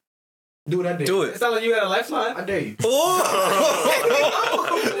dare you. Do it. I dare you. Do It's it. not like you had a lifeline. I dare you.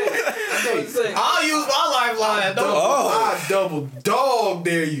 I'll use my lifeline. Don't. Oh. I double dog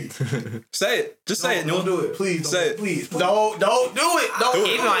dare you. Say it. Just say it. Don't Newell. do it. Please. Say it. Please. Don't do it. Don't.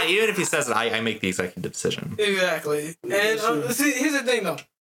 Keep in mind, even if he says it, I make the executive decision. Exactly. And see, here's the thing though.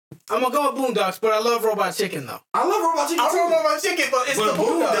 I'm gonna go with Boondocks, but I love Robot Chicken though. I love Robot Chicken. I too. don't know about chicken, but it's But the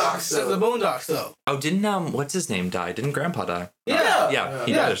Boondocks. It's the Boondocks though. Oh, didn't what's his name die? Didn't Grandpa die? Yeah. Yeah,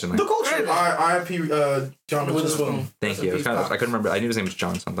 he Yeah. died or something. The culture. R.I.P. John Witherspoon. Thank you. I couldn't remember. I knew his name was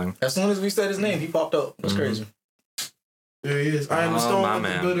John something. As soon as we said his name, he popped up. That's crazy. There he is. I am the Oh, stone my of the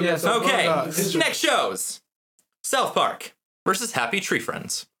man. building. Yeah, so Okay, Boondocks. next shows, South Park versus Happy Tree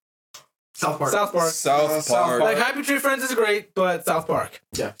Friends. South Park. South Park. Like Happy Tree Friends is great, but South Park.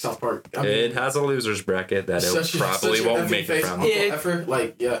 Yeah, South Park. I mean, It has a losers bracket that it probably won't make it from. Effort,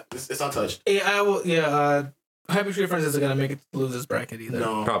 like, yeah, it's untouched. Yeah, I will. Yeah, Happy Tree Friends isn't gonna make it to lose this bracket either.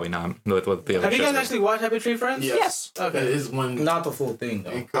 No. Probably not. With the other Have you guys shows. actually watched Happy Tree Friends? Yes. Okay. It is one. Not the full thing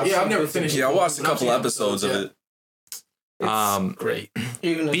though. Yeah, I've never finished. Yeah, I watched a couple episodes of it. It's great.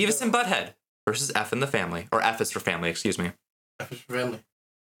 Even Beavis and Butthead versus F in the Family, or F is for Family. Excuse me. F is for family.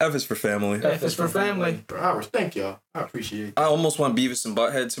 F is for family. F is for family. Thank y'all. I appreciate it. I almost want Beavis and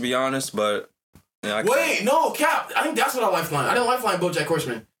Butthead, to be honest, but yeah, I can't. Wait, no, Cap. I think that's what I lifeline. I didn't lifeline BoJack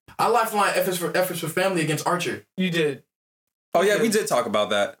Horseman. I lifeline F is for family against Archer. You did. Oh yeah, we did talk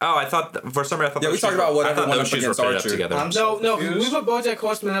about that. Oh, I thought for some reason I thought Yeah, we those talked shoes about were- what I thought everyone those up shoes were against put up Archer. together. No, we put BoJack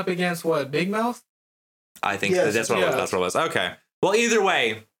Horseman up against what? Big Mouth. I think Yes, that's what it was. That's what it was. Okay. Well, either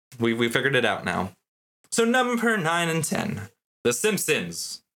way, we figured it out now. So number 9 and 10, The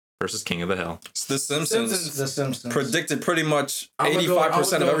Simpsons versus King of the Hill. It's The Simpsons. The Simpsons. Predicted pretty much I would go- 85% of I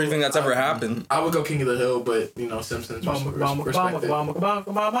would go- everything that's ever happened. I would go King of the Hill, but Simpsons. Respect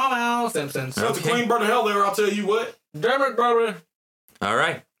it. Simpsons. Okay. That's a clean burn of hell there. I'll tell you what. Damn it, brother. All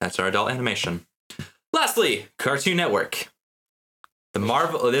right, that's our adult animation. Lastly, Cartoon Network.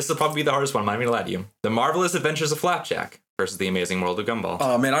 This will probably be the hardest one. I'm not even gonna lie to you. The Marvelous Adventures of Flapjack versus The Amazing World of Gumball.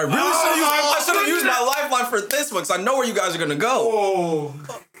 Oh man, I should have used my lifeline for this one because I know where you guys are gonna go. Oh.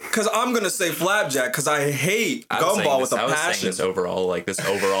 Because I'm gonna say Flapjack because I hate I was saying Gumball this- with a I was saying passion. this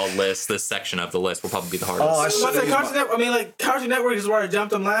overall list, this section of the list will probably be the hardest. Oh, I What's should that, Cartoon Network? I mean, like Cartoon Network is where I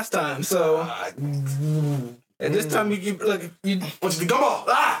jumped them last time. So, and this time you What's the Gumball?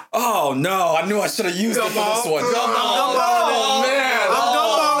 Ah! Oh no, I knew I should have used it for this one. Gumball. Man,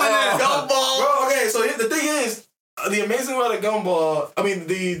 Bro, okay, so the thing is, The Amazing World of Gumball, I mean,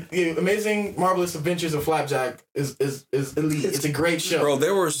 the Amazing Marvelous Adventures of Flapjack is elite. It's a great show. Bro,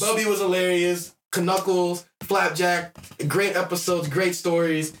 there were Bubby was hilarious. Knuckles, Flapjack, great episodes, great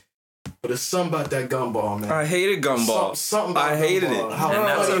stories. But there's something about that Gumball, man. I hated Gumball. Something about I hated Gumball. it. How And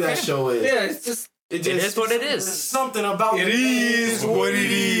that's funny okay. that show is. yeah, it's just It is what it is. There's something about It the is name. what it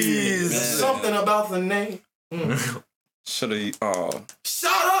is. There's something about the name. Should have. Oh,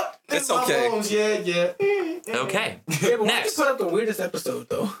 Shut up! It's my okay. bones. Yeah. Okay. yeah, but Next. why you put up the weirdest episode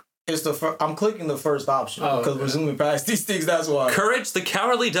though? It's I'm clicking the first option Oh, because okay. we're zooming past these things. That's why. Courage the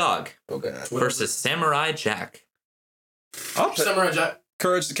Cowardly Dog Okay. versus Samurai Jack. Samurai Jack.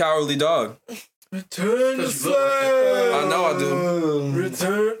 Courage the Cowardly Dog. Return the Because you look like slave. I know I do.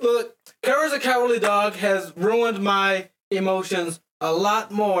 Return. Look, Courage the Cowardly Dog has ruined my emotions a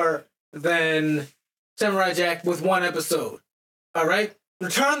lot more than Samurai Jack with one episode. All right?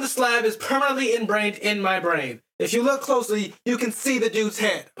 Return the Slab is permanently ingrained in my brain. If you look closely, you can see the dude's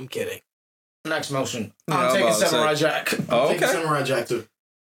head. I'm kidding. Next motion. Yeah, I'm I'm taking about to say. Samurai Jack. Oh, Take okay. Samurai Jack too.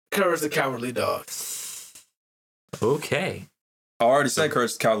 Courage the Cowardly Dog. Okay. I already said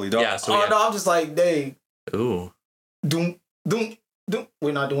Courage the Cowardly Dog. Yeah, so Oh yeah. no, I'm just like, dang. Ooh. Doom.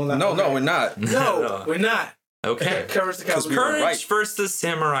 We're not doing that. No, Okay. we're not. No, we're not. Okay. Courage the Cowardly we Dog. were Courage right. versus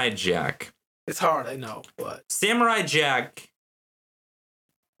Samurai Jack. It's hard, I know, but Samurai Jack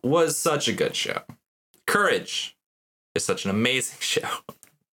was such a good show. Courage is such an amazing show.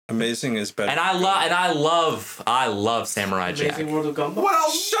 Amazing is better. And I love Samurai Jack. Amazing World of Gumball.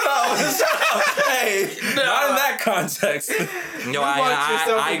 Well, shut up. Hey, not in that context. No, watch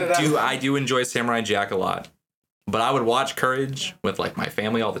yourself into that. I do enjoy Samurai Jack a lot. But I would watch Courage with like my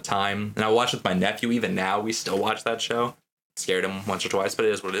family all the time. And I watch with my nephew even now. We still watch that show. Scared him once or twice, but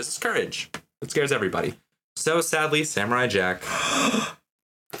it is what it is. It's Courage. It scares everybody. So sadly, Samurai Jack.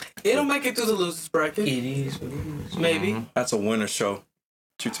 It'll make it through the losers bracket. It is what it is. Maybe. That's a winner show.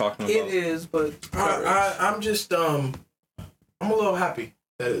 What you talking about? It is, but I'm just I'm a little happy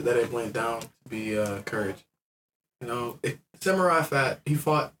that it went down to be Courage. You know, Samurai Fat, he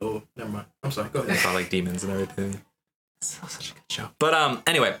fought. Oh, never mind. I'm sorry. Go ahead. It's not like demons and everything. It's such a good show. But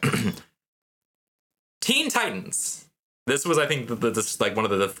anyway, Teen Titans. This was, I think, this like one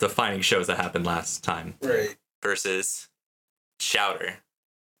of the defining shows that happened last time. right. Versus Chowder.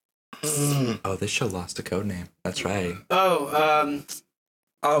 Oh, this show lost a code name. That's right. Oh,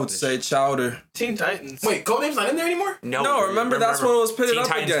 I would say Chowder. Teen Titans. Wait, Codename's not in there anymore? No, remember that's what it was pitted Teen up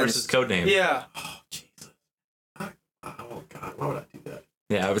Titans against. versus Codename. Yeah. Oh Jesus! Oh God! Why would I do that?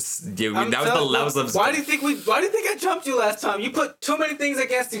 Yeah, it was. Yeah, I'm that telling was you, the. Why do you think I jumped you last time? You put too many things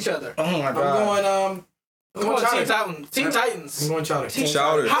against each other. Oh my I'm god. going Come on, Teen Chowder. Titans. Teen Titans. I'm going Chowder.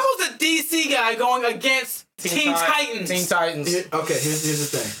 Chowder. How's the DC guy going against Teen Titans? Teen Titans. Okay,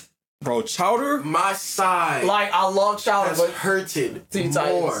 here's the thing. Bro, Chowder? My side Like I love Chowder, has but hurted Teen more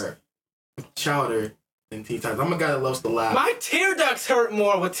Titans. with Chowder than Teen Titans. I'm a guy that loves to laugh. My tear ducts hurt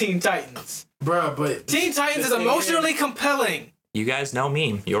more with Teen Titans. Bruh, but Teen Titans is emotionally compelling. You guys know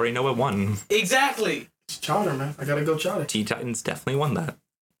me. You already know it won. Exactly. it's Chowder, man. I gotta go Chowder. Teen Titans definitely won that.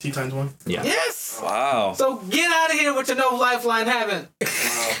 Teen Titans won. Yeah. Yes. Wow. So get out of here with your no lifeline having.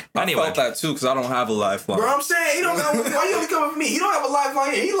 Anyway. I felt that too because I don't have a lifeline. Bro, I'm saying, he don't got, why you only coming for me? He don't have a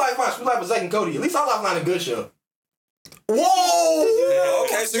lifeline here. He lifeline, Sweet Life of Zack and Cody. At least I lifeline a good show. Whoa!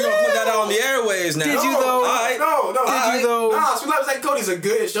 Okay, so you're gonna put that out on the airways now. Did you though? Alright. No. Did you though? Nah, Sweet Life of Zack and Cody's a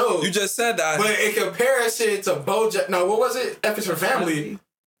good show. You just said that. But in comparison to BoJack, no, what was it? F is for Family.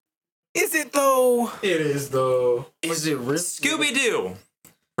 Is it though? It is though. Is it real? Scooby-Doo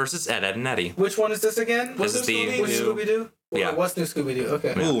versus Ed, Ed, and Eddie. Which one is this again? This is the Which new... Scooby Doo? Yeah. What's new Scooby Doo?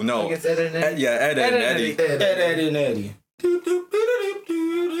 Okay. Ooh, no. Against Ed and Eddie. Ed and Eddie. Ed and Eddie.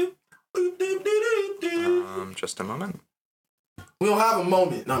 Just a moment. We don't have a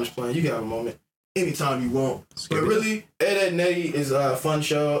moment. No, I'm just playing. You can have a moment anytime you want. But really, Ed, and Eddie is a fun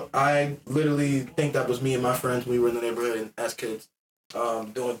show. I literally think that was me and my friends when we were in the neighborhood as kids,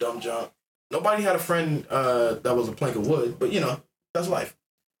 doing dumb junk. Nobody had a friend that was a plank of wood, but you know, that's life.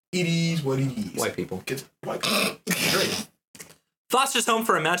 It is what it is. White people. Kids, white people. Great. Foster's Home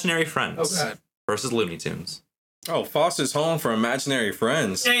for Imaginary Friends Oh God. versus Looney Tunes. Oh, Foster's Home for Imaginary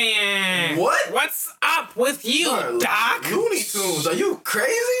Friends. What? What's up with you, Bro, Doc? Looney Tunes, are you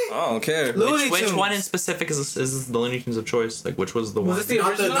crazy? I don't care. Looney Which Tunes. one in specific is the Looney Tunes of choice? Like, which was the Was one? this the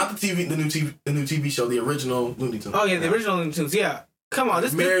Not the original? the new TV show, the original Looney Tunes. Oh yeah, the original Looney Tunes. Yeah. Come on,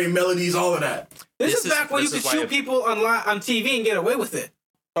 this Merry Melodies, all of that. is back when you this could is why shoot people on TV and get away with it.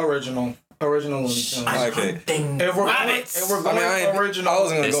 Original Looney Tunes. Okay. If we're going original. I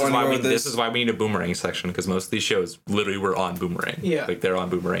wasn't gonna go anywhere with This this. is why we need a Boomerang section, because most of these shows literally were on Boomerang. Yeah. Like, they're on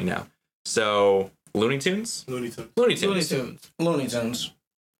Boomerang now. So, Looney Tunes? Looney Tunes. Looney Tunes. Looney Tunes.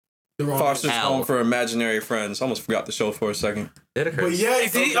 The wrong Foster's Hell. Home for Imaginary Friends. Almost forgot the show for a second. It But occurs. yeah,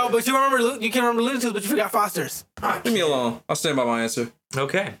 See, oh, but you can remember Looney Tunes, but you forgot Foster's. Leave me alone. I'll stand by my answer.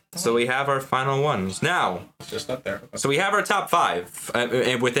 Okay, so we have our final ones. Now, It's just up there. so we have our top 5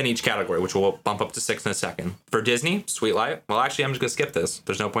 within each category, which we'll bump up to 6 in a second. For Disney, Sweet Life. Well, actually, I'm just going to skip this.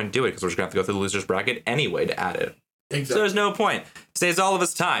 There's no point to do it because we're just going to have to go through the loser's bracket anyway to add it. So Exactly. there's no point. Saves all of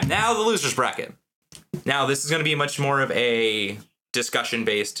us time. Now the loser's bracket. Now this is going to be much more of a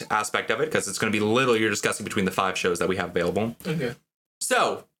discussion-based aspect of it because it's going to be literally you're discussing between the 5 shows that we have available. Okay.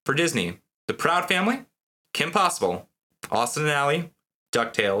 So for Disney, The Proud Family, Kim Possible, Austin and Ally,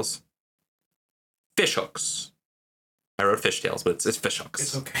 DuckTales, Fish Hooks. I wrote Fishtails, but it's Fish Hooks.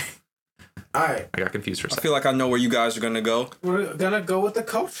 It's okay. All right. I got confused for a I second. feel like I know where you guys are gonna go. We're gonna go with the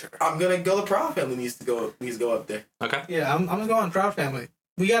culture. I'm gonna go. The Proud Family needs to go up there. Okay. Yeah, I'm gonna go on Proud Family.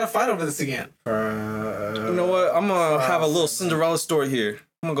 We gotta fight over this again. You know what? I'm gonna have a little Cinderella story here.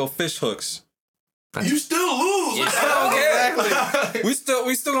 I'm gonna go Fish Hooks. You still lose. Yeah. Exactly. We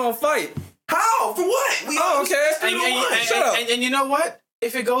still gonna fight. How? For what? We Oh, okay. And, up. and you know what?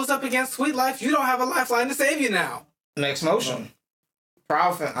 If it goes up against Sweet Life, you don't have a lifeline to save you now. Next motion.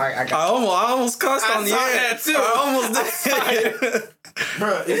 Proud Family. I I almost cussed I on the saw air. that too. I almost did.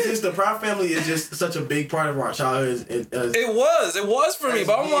 Bro, it's just the Proud Family is just such a big part of our childhood. It was for me,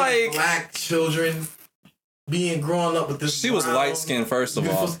 but I'm like, black children growing up with this. she was brown, light skinned first of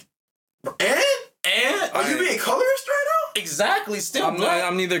all. beautiful- And are you being colorist right now? exactly still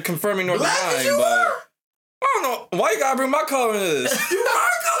I'm neither confirming nor Black as denying, you but are. I don't know why you gotta bring my color into this. You are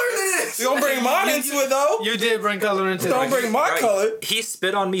colorist. You don't bring mine into it though. You did bring color into Don't it. bring my color. He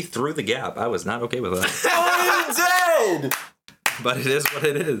spit on me through the gap. I was not okay with that. I'm dead. But it is what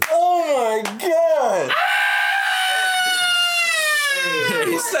it is. Oh my god.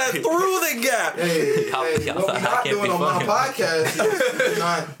 He said through the gap. Hey, Y'all- hey, y'all what thought we I not can't doing be on my funny. podcast is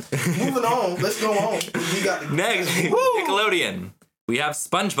not moving on. Let's go on. We got Next, Nickelodeon. We have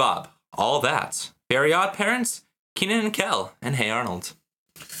SpongeBob, All That, Very Odd Parents, Kenan and Kel, and Hey Arnold.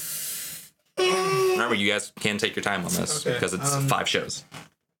 Remember, you guys can take your time on this Okay, because it's 5 shows.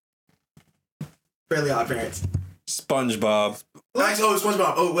 Fairly Odd Parents. SpongeBob. Nice. Oh,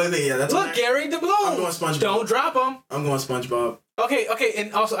 SpongeBob. Oh, wait, yeah, that's Look, okay. Gary DeBloom. I'm going SpongeBob. Don't drop him. I'm going SpongeBob. Okay,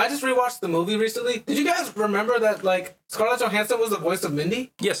 and also I just rewatched the movie recently. Did you guys remember that like Scarlett Johansson was the voice of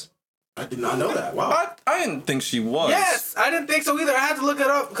Mindy? Yes. I did not know that. Wow. I didn't think she was. Yes, I didn't think so either. I had to look it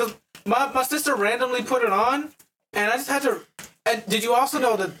up because my sister randomly put it on, and I just had to. And did you also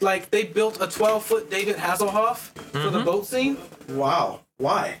know that like they built a 12-foot David Hasselhoff for the boat scene? Wow.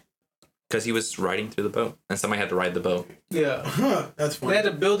 Why? Because he was riding through the boat, and somebody had to ride the boat. Yeah, Huh. That's they funny. had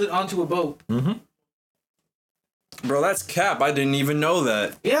to build it onto a boat. Bro, that's cap. I didn't even know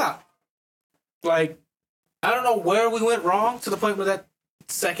that. Yeah, like I don't know where we went wrong to the point where that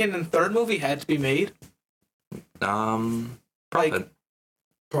second and third movie had to be made. Profit.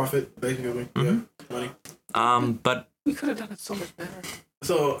 Profit, basically. Yeah, money. But We could have done it so much better.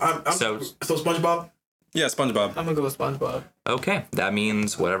 So so SpongeBob. Yeah, SpongeBob. I'm gonna go with SpongeBob. okay, that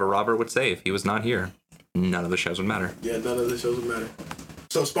means whatever Robert would say if he was not here, none of the shows would matter. Yeah, none of the shows would matter.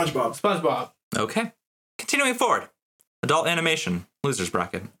 So SpongeBob. SpongeBob. Okay, continuing forward, adult animation, losers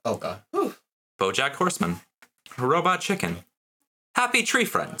bracket. Oh god. BoJack Horseman, Robot Chicken, Happy Tree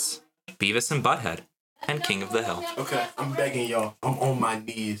Friends, Beavis and Butthead, and King of the Hill. Okay, I'm begging y'all. I'm on my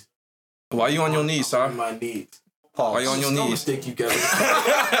knees. Why you on your knees, I'm on sir? my knees. Why you on your I'm gonna knees? stick you, Kevin.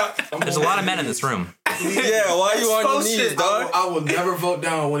 There's a lot of men in this room. Yeah, why you on your knees, dog? I will never vote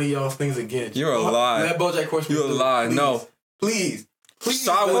down one of y'all's things again. You're a lie. Let BoJack Horseman. You're a do it, lie. please. No. Please.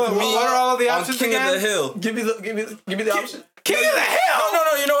 Side with me. What are all the on options King again? of the Hill. Give me the option. King of the Hill. No.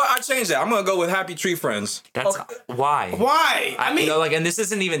 You know what? I changed that. I'm gonna go with Happy Tree Friends. That's why. Why? I mean, you know, like, and this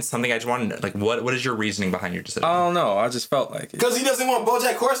isn't even something I just wanted to know. Like, what is your reasoning behind your decision? I don't know. I just felt like it. Because he doesn't want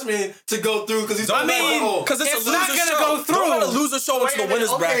BoJack Horseman to go through. Because he's. I mean, Because it's It's a not loser gonna show. go through. Don't let a loser show into the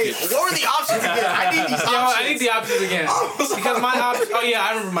winners bracket. What were the options again? I need these options. I need the options again. Because my option. Oh yeah, I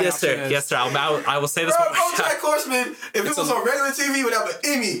remember my yes, option. sir. is- Yes, sir. I will say this Bro, one more time. BoJack Horseman, if it was on regular TV, he would have an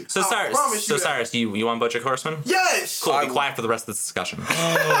Emmy. So, I promise you that. Cyrus, you want BoJack Horseman? Yes. Cool. Be quiet for the rest of this discussion.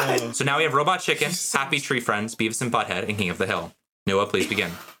 So now we have Robot Chicken, Happy Tree Friends, Beavis and Butthead, and King of the Hill. Noah, please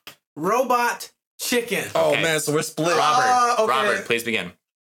begin. Robot Chicken. Oh Okay. man, so we're split. Robert, okay. Robert, please begin.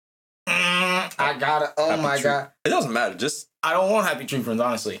 I got it. Oh Happy my Tree- god. It doesn't matter. Just I don't want Happy Tree Friends,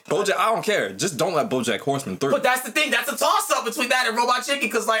 honestly. BoJack. I don't care. Just don't let BoJack Horseman through. But that's the thing. That's a toss up between that and Robot Chicken.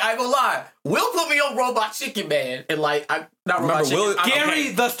 Because like I ain't gonna lie, Will put me on Robot Chicken, man, and like I not Robot Remember, Chicken. Will- Gary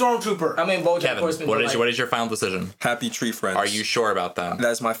the Stormtrooper. I mean BoJack Kevin, Horseman. what but, is like, what is your final decision? Happy Tree Friends. Are you sure about that?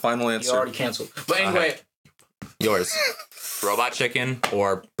 That's my final you answer. already canceled. But anyway, Yours. Robot Chicken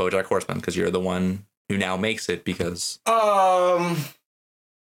or BoJack Horseman? Because you're the one who now makes it. Because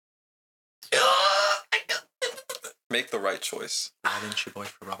Make the right choice. why didn't you vote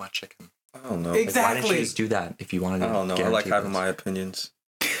for Robot Chicken? I don't know. Why didn't Exactly. you just do that if you wanted to? I don't know. I like guarantee having this? my opinions.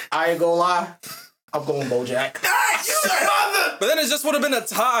 I ain't gonna lie, I'm going BoJack. But then it just would have been a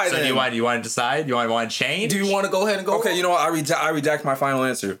tie. So then. do you want to decide? You want to change? Do you want to go ahead and go? Okay, you know what? I redact my final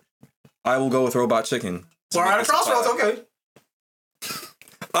answer. I will go with Robot Chicken. We're at a crossroads. Okay.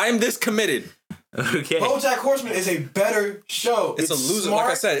 I am this committed. Okay. BoJack Horseman is a better show. It's a loser. Smart,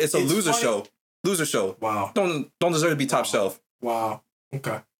 Like I said, it's a loser funny. show. Loser show. Wow. Don't deserve to be top shelf. Wow.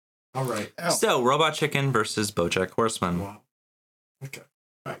 Okay. All right. So Robot Chicken versus BoJack Horseman. Wow. Okay.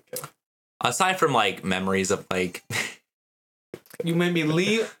 All right. Okay. Aside from like memories of like, You made me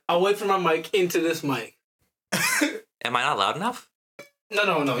leave away from my mic into this mic. am I not loud enough?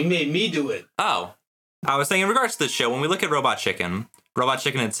 No. You made me do it. Oh, I was saying in regards to the show, when we look at Robot Chicken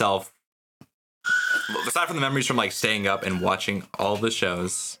itself, aside from the memories from like staying up and watching all the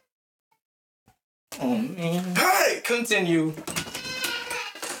shows, Oh man. Hey! Continue.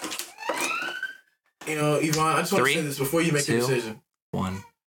 You know, Yvonne, I just want to 3, say this before you make your 2, decision. 1.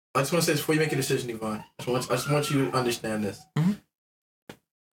 I just want to say this before you make your decision, Yvonne. I just want you to understand this. Mhm.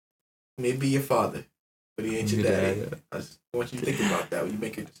 Maybe your father, but he ain't your Your daddy. dad. I just want you to think about that when you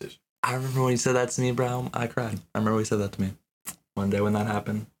make your decision. I remember when he said that to me, bro. I cried. I remember when he said that to me one day when that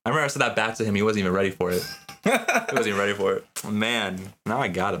happened. I remember I said that back to him. He wasn't even ready for it. He wasn't even ready for it. Man, now I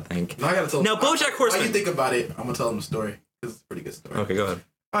gotta think. Now I gotta tell. Now, BoJack Horseman- While you think about it, I'm gonna tell them the story because it's a pretty good story. Okay, go ahead.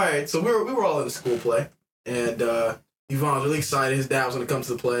 All right, so we were all in the school play, and Yvonne was really excited. His dad was gonna come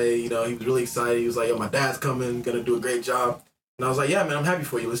to the play. You know, he was really excited. He was like, "Yo, my dad's coming, gonna do a great job." And I was like, "Yeah, man, I'm happy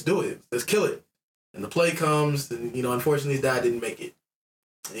for you. Let's do it. Let's kill it." And the play comes, and you know, unfortunately, his dad didn't make it.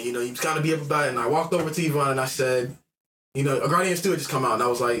 And you know, he was kind of beat up about it. And I walked over to Yvonne and I said, "You know, a Guardian Stewart just come out," and I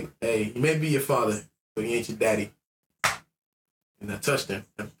was like, "Hey, you may be your father, but he ain't your daddy." And that touched him.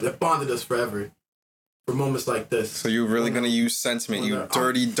 That bonded us forever. For moments like this. So you're really gonna use sentiment, you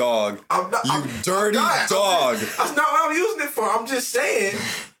dirty dog. I'm not, You dirty dog. That's not what I'm using it for. I'm just saying,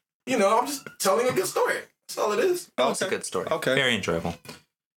 you know, I'm just telling a good story. That's all it is. Oh, it's a good story. Okay. Very enjoyable.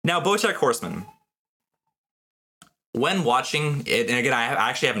 Now, BoJack Horseman. When watching it, and again, I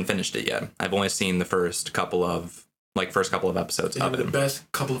actually haven't finished it yet. I've only seen the first couple of episodes It's of the it.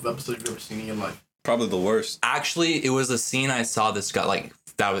 best couple of episodes you've ever seen in your life. Probably the worst. Actually, it was a scene I saw this guy like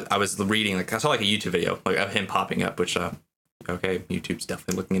that. I was reading like I saw like a YouTube video like of him popping up, which okay, YouTube's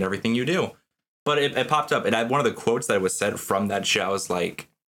definitely looking at everything you do. But it popped up, and I had one of the quotes that was said from that show. I was like,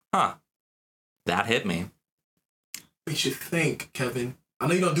 huh, that hit me. Makes you think, Kevin. I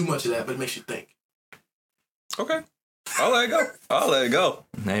know you don't do much of that, but it makes you think. Okay. I'll let it go. I'll let it go.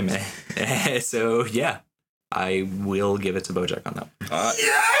 Hey man. So yeah, I will give it to BoJack on that.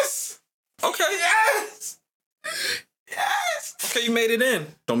 Yes! Okay. Yes! Okay, you made it in.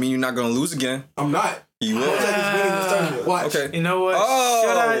 Don't mean you're not gonna lose again. I'm not. You will. Bojack is winning this tournament. Watch. Okay. You know what? Oh.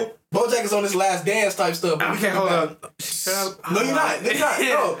 Should I? Bojack is on this last dance type stuff. Okay, hold on. Should I? No, you're not. You're not.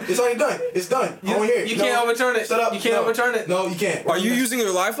 No, it's already done. It's done. I want to hear it. You No. can't overturn it. Shut up. You can't No. overturn it. No, you can't. Are you using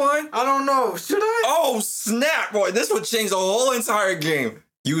your lifeline? I don't know. Should I? Oh snap, boy! This would change the whole entire game.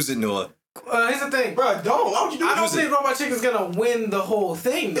 Use it, Noah. Here's the thing. Bro, don't. Why would you do I don't use think it? Robot Chicken's gonna win the whole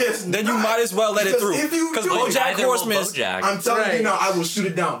thing. It's Then you not. might as well let it Because through. if you Because do it, BoJack Neither will Horseman, BoJack. I'm telling Right. you now, I will shoot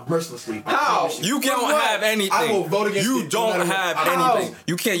it down mercilessly. I How? promise you don't What? have anything. I will vote against you it no don't matter what. have How? anything.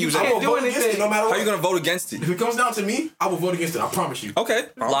 You can't use I it. will do vote against anything. it no matter How what. are you gonna vote against it? If it comes down to me, I will vote against it. I promise you. Okay.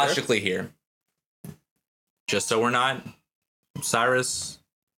 Logically here, just so we're not Cyrus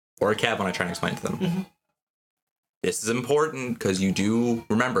or Kev when I try and explain it to them. This is important because you do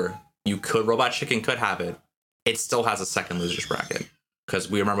remember you could Robot Chicken could have it. It still has a second losers bracket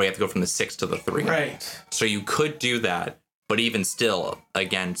because we remember we have to go from the 6 to the 3. Right. So you could do that, but even still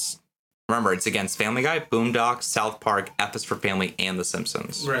against. Remember, it's against Family Guy, Boondocks, South Park, F is for Family, and The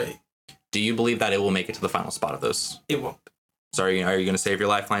Simpsons. Right. Do you believe that it will make it to the final spot of those? It won't. So are you going to save your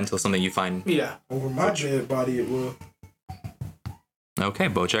lifeline until something you find? Yeah. Over my dead body, it will. Okay,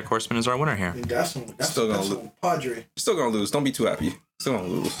 BoJack Horseman is our winner here. That's Still gonna that's on Padre. Still gonna lose. Don't be too happy. Still gonna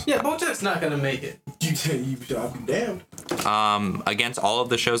lose. Yeah, BoJack's not gonna make it. I'll be damned. Against all of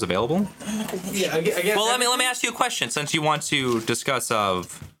the shows available? Yeah, I guess. Well, let me ask you a question. Since you want to discuss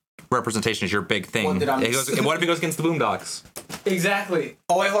of representation is your big thing. What did I miss? What if it goes against the Boondocks? Exactly.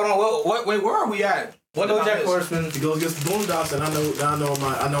 Oh wait, hold on. Wait, where are we at? What did I BoJack miss? Horseman. If it goes against the Boondocks, and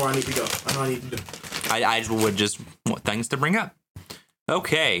I know where I need to go. I know what I need to do. I would just want things to bring up.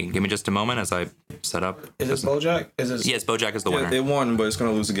 Okay, give me just a moment as I set up. Is it BoJack? Is it? Yes, BoJack is the winner. Yeah, it won, but it's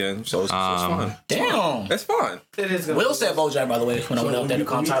gonna lose again. So it's fine. Damn. It's fine. It is gonna. Will said BoJack, by the way, when I went out there to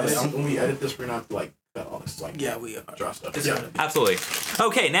call Tyler. When we edit this, we're not like cut all this like Yeah, we are. draw stuff. It's Yeah. gonna be- Absolutely.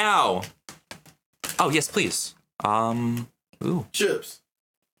 Okay, now. Oh yes, please. Ooh. Chips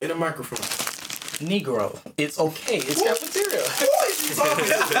in a microphone. Negro. It's okay. It's cafeteria. What is you talking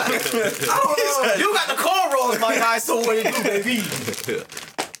about? I don't know. You got the cornrows, my guy. So what you do, baby?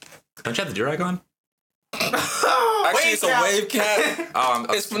 Don't you have the Durag on? Actually, it's a wave cap.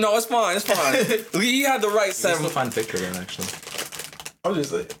 It's fine. It's fine. He had the right It's a seven. fun picture there, actually. I'm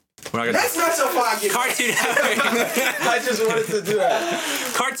just like, We're not gonna. That's not your pocket. Cartoon Network. I just wanted to do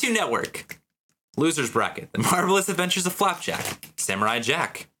that. Cartoon Network. Losers Bracket. The Marvelous Adventures of Flapjack. Samurai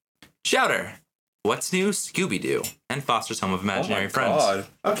Jack. Chowder. What's New? Scooby-Doo. And Foster's Home of Imaginary Friends. God.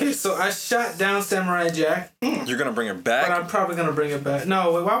 Okay, so I shot down Samurai Jack, You're gonna bring it but back? I'm probably gonna bring it back.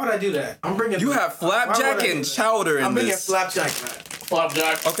 No, wait, why would I do that? I'm bringing. You have Why would flapjack I do and that? chowder in I'm bringing this. flapjack, man.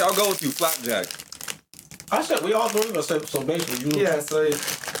 Flapjack. Okay, I'll go with you, flapjack. I said we all doing the same. So basically, you. Yeah, so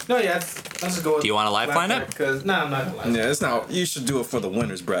no, yeah, let's just go with. Do you want a lifeline it? Because no, I'm not gonna lie. Yeah, it's not. You should do it for the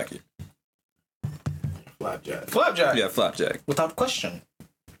winners bracket. Flapjack. Flapjack. Yeah, flapjack. Without question.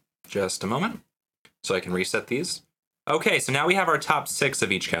 Just a moment. So I can reset these. Okay, so now we have our top 6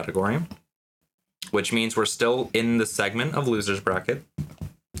 of each category, which means we're still in the segment of Losers Bracket.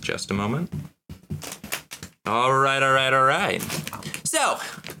 Just a moment. All right. So,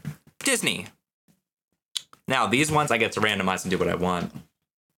 Disney. Now, these ones I get to randomize and do what I want.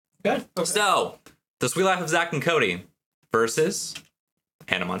 Good. Okay. So, The Sweet Life of Zack and Cody versus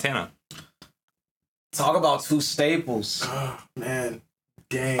Hannah Montana. Talk about two staples. Oh, man.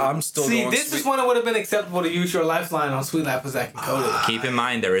 Dang. I'm still See, going. this is when it would have been acceptable to use your lifeline on Sweet Life of Zack and Cody. Keep in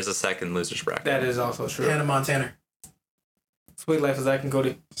mind, there is a second Losers Bracket. That is also true. Hannah Montana. Sweet Life of Zack and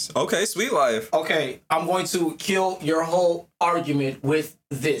Cody. Okay, sweet life. Okay, I'm going to kill your whole argument with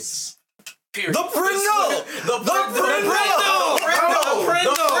this. Period. The Prindle! The Prindle.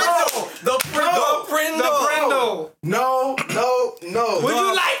 No. Would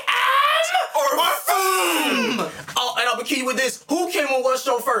you like or Oh, and I'm gonna kill you with this. Who came on what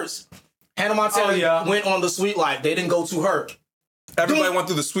show first? Hannah Montana went on the Sweet Life. They didn't go to her. Everybody went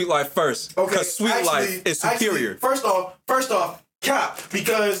through the sweet life first. Okay, Because sweet life is superior. First off, cap,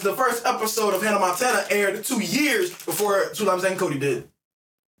 because the first episode of Hannah Montana aired 2 years before Sweet Life of Zack and Cody did.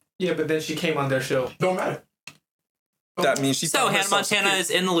 Yeah, but then she came on their show. Don't matter. That means she So found Hannah herself Montana superior. is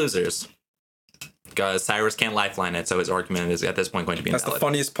in the losers. Because Cyrus can't lifeline it, so his argument is at this point going to be That's the invalid.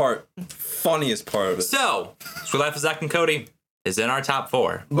 funniest part. Funniest part of it. So, Sweet Life of Zack and Cody is in our top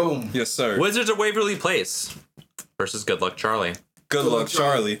 4. Boom. Yes, sir. Wizards of Waverly Place versus Good Luck Charlie. Good luck,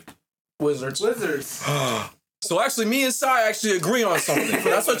 Charlie. Wizards. Wizards. So actually, me and Sai actually agree on something.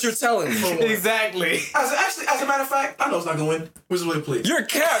 That's what you're telling me. Exactly. As a matter of fact, I know it's not gonna win. Wizards of Waverly Place. You're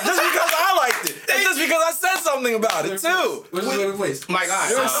cap just because I liked it, and just because I said something about it too. Wizards of Waverly Place. My God.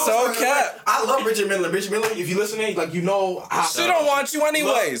 You're so cap. I love Bridget Miller. Bridget Miller, if you listening, like you know, She don't want you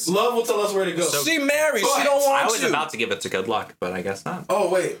anyways. Love will tell us where to go. She married. She But don't I want was you. about to give it to Good Luck, but I guess not. Oh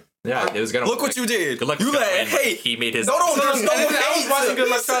wait. Yeah, it was gonna. Look what you did. Good Luck. You was gonna let win, but hate. He made his. No, I was watching Good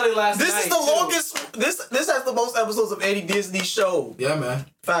Luck Charlie last night. This is the longest. This has the most episodes of any Disney show. Yeah, man.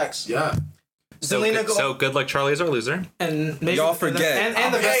 Facts. Yeah. So Good Luck Charlie is our loser. And maybe, Y'all forget.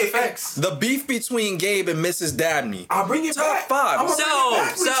 And the best Hey, effects. The beef between Gabe and Mrs. Dabney. I'll bring it Top back. five. I'm gonna bring it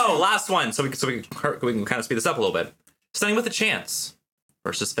back with So you. last one. So we can kind of speed this up a little bit. Stunning with a Chance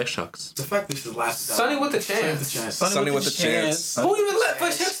versus Fish Hooks. The fact this is the last. Sunny with the Sunny with chance. the chance. Sunny with the chance. Who even let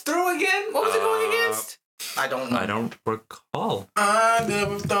Fish Hooks through again? What was it going against? I don't know. I don't recall. I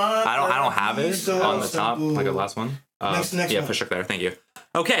never thought. I don't have it on the top like the last one. Next yeah, one. Fish Hook there. Thank you.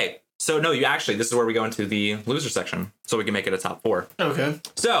 Okay. So no, you actually. This is where we go into the loser section, so we can make it a top 4. Okay.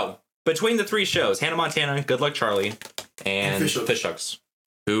 So between the 3 shows, Hannah Montana, Good Luck Charlie, and Fish Hooks. Fish Hooks,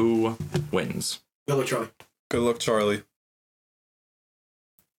 who wins? Good luck, Charlie. Good luck, Charlie.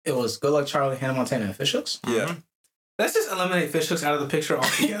 It was Good Luck Charlie, Hannah Montana, and Fish Hooks. Yeah. Let's just eliminate Fish Hooks out of the picture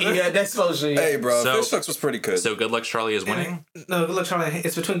altogether. Yeah, that's supposed Hey, bro. So- Fish Hooks was pretty good. So Good Luck Charlie is winning. No, Good Luck Charlie.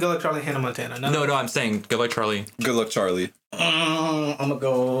 It's between Good Luck Charlie and Hannah Montana. No, I'm saying Good Luck Charlie. Good luck, Charlie. I'm gonna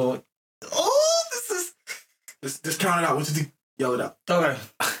go. Oh, this is Just count it out. Once you yell it out. okay.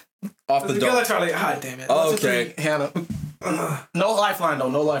 Off the Good Luck dome. Charlie. Ah, damn it. Okay. Hannah. No lifeline though.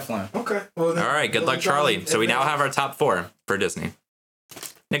 No lifeline. Okay. Well, All right, Good Luck Charlie. So we now have our top 4 for Disney.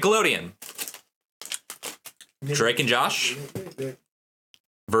 Nickelodeon. Drake and Josh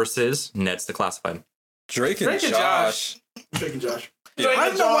versus Ned's Declassified. Drake and Drake and Josh. Drake and Josh. I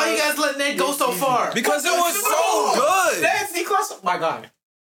don't know why you guys let Ned go so far. Because it was so good. That's declassified. My God.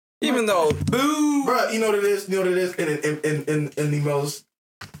 Even though, boo. Bro, you know what it is? You know what it is? In the most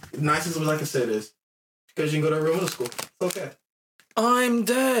nicest way I can say this. Because you can go to a real middle school. It's okay. I'm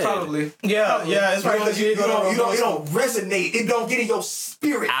dead. Probably. Yeah, yeah. It's Right, because because you don't resonate. It don't get in your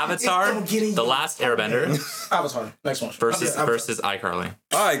spirit. Avatar, It don't get in The your- Last Airbender Avatar. Next one. versus Okay, versus iCarly.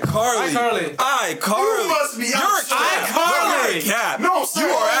 iCarly. iCarly. iCarly. You must be You're out. cap. You're a cap. No, sir. You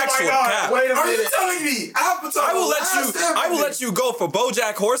are Oh my actual God. cap. Wait a Are you minute. telling me Avatar? I will let you go for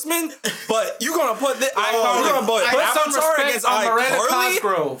BoJack Horseman, but you're gonna put the iCarly. you're gonna put Put some Avatar respect against on Miranda iCarly.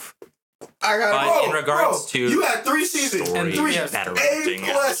 Cosgrove. I got But in regards to you had 3 seasons story and 3 yes, better A+ acting,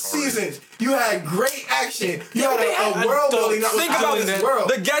 Avatar. seasons. You had great action. You but they had had a world adults. building that was Think out about of this it. world.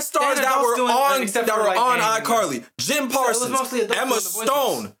 The guest stars And that adults were doing- on except that for, were like, on Andy. iCarly. Jim Parsons, mostly adults Emma doing the voices.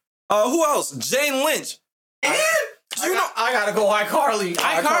 Stone. Who else? Jane Lynch. And You know, I gotta go iCarly.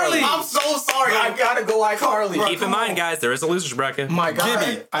 iCarly. I'm so sorry. I gotta go iCarly. Keep in mind, guys, there is a losers bracket. My God.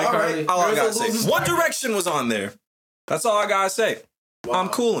 Gibby. iCarly. all I There's gotta a say. losers One bracket. Direction was on there. That's all I gotta say. I'm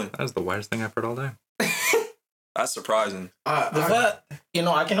cooling. That is the whitest thing I've heard all day. That's surprising. The fact, I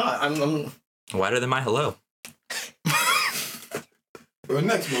cannot. I'm Whiter than my hello.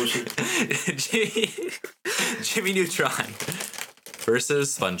 Next motion. Jimmy Neutron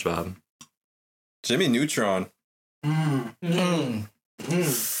versus SpongeBob. Jimmy Neutron.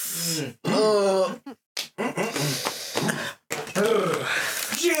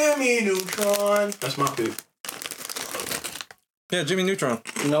 Jimmy Neutron. That's my pick. Yeah, Jimmy Neutron.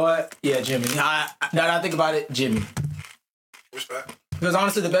 You know what? Yeah, Jimmy. Now that I think about it, Jimmy. Respect. Because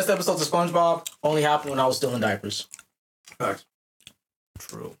honestly, the best episodes of SpongeBob only happened when I was still in diapers. Facts.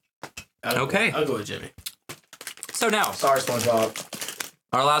 True. Okay. I'll go with Jimmy. So now, Sorry, SpongeBob.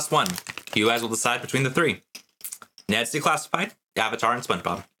 our last one. You guys will decide between the 3. Ned's Declassified, Avatar, and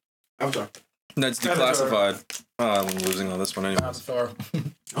SpongeBob. Avatar. Ned's declassified. I'm losing on this one anyway. Avatar. I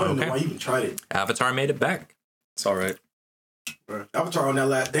don't Okay. know why you even tried it. Avatar made it back. It's all right. Bro. Avatar on that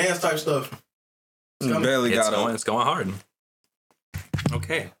last dance type stuff. coming. Barely It's got going, it. it's going hard.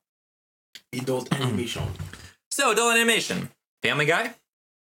 Okay. Adult animation. So, adult animation. Family Guy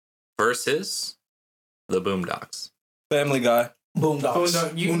versus The Boondocks. Family Guy.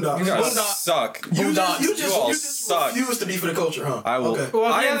 Boondocks. You Boondocks. You guys Boondocks. suck. You Boondocks. all just suck. refuse to be for the culture, huh? I will. Okay.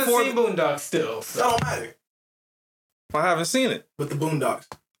 Well, I he am hasn't for. seen Boondocks still. That So. don't matter. I haven't seen it. With the Boondocks.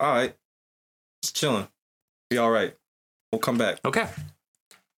 All right. Just chilling. Be all right. We'll come back. Okay.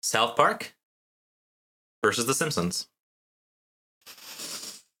 South Park versus The Simpsons.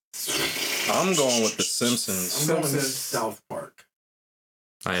 I'm going with The Simpsons. I'm going to Simpsons. South Park.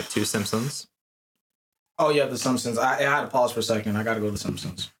 I have 2 Simpsons. Oh yeah, The Simpsons. I had to pause for a second. I gotta go to The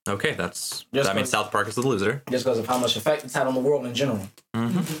Simpsons. Okay, Yes, that means but- South Park is the loser. Just because of how much effect it's had on the world in general.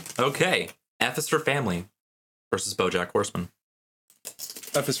 Okay. F is for Family. versus BoJack Horseman.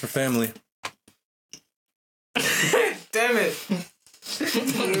 F is for family. Damn it.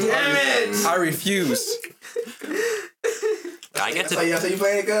 Damn it. I refuse. I get So you to.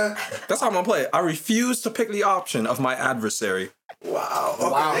 play it, guy? That's how I'm gonna play it. I refuse to pick the option of my adversary. Wow.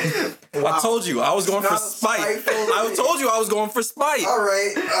 Okay. Wow. I told you I was going for Not spite. spiteful. I told you I was going for spite. All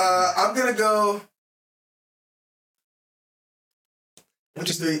right. I'm gonna go. What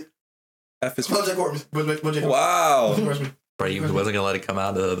you say? F is for BoJack Horseman. BoJack wow. Horseman. Right, he wasn't gonna let it come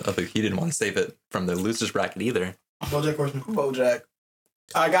out of the. He didn't want to save it from the losers bracket either. BoJack Horseman. BoJack.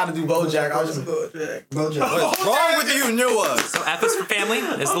 I gotta do BoJack. I was just BoJack. BoJack. What's wrong with you, Nua? So F is for family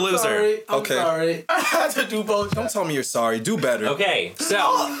is the loser. Sorry. I'm Okay. sorry. I had to do BoJack. Don't tell me you're sorry. Do better. Okay,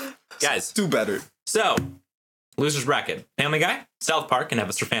 so guys, Do better. so losers bracket: Family Guy, South Park, and F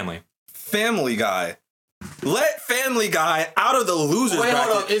is for family. Family Guy. Let Family Guy out of the losers Wait, hold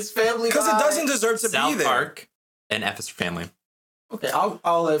bracket up. It's Family Guy. because it doesn't deserve to South be there. Park and F is for family. Okay,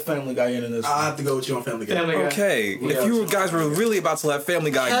 I'll let Family Guy in this. I have to go with you on Family Guy. Family Guy. Okay, if you guys were really about to let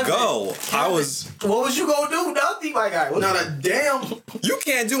Family Guy Kevin, go, I was. What was you gonna do? Nothing, my guy. What Not a damn. You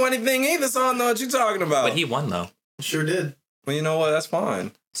can't do anything either, so I don't know what you're talking about. But he won though. Sure did. Well, you know what? That's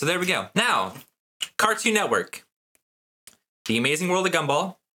fine. So there we go. Now, Cartoon Network, The Amazing World of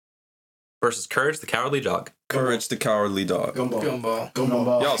Gumball versus Courage the Cowardly Dog. Courage the Cowardly Dog. Gumball. Gumball.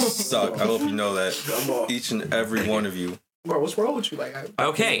 Gumball. Y'all suck. I hope you know that. Gumball. Each and every one of you. Bro, what's wrong with you? Like,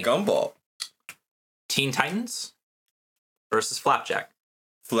 Okay, Gumball. Teen Titans versus Flapjack.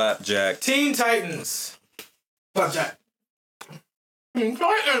 Flapjack. Teen Titans. Flapjack.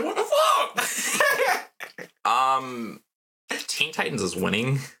 what the fuck? Teen Titans is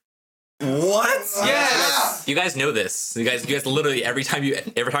winning. What? Yes. You guys know this. You guys literally every time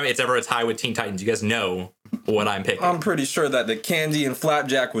it's ever a tie with Teen Titans, you guys know what I'm picking. I'm pretty sure that the candy and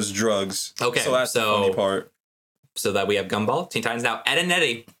Flapjack was drugs. Okay, So that's the so- funny part. So that we have Gumball, Teen Titans now, Ed and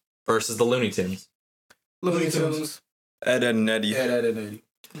Eddie versus the Looney Tunes. Looney Tunes. Ed, Ed, and Eddie. Ed, Eddie.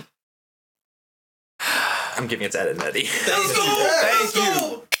 I'm giving it to Ed and Eddie. Thank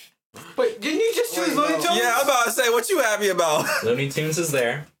you. Wait, didn't you just choose Looney Tunes? Yeah, I'm about to say, what you happy about? Looney Tunes is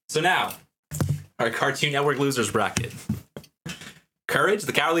there. So now, our Cartoon Network losers bracket. Courage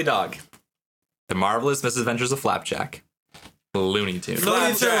the Cowardly Dog. The Marvelous Misadventures of Flapjack. Looney Tunes.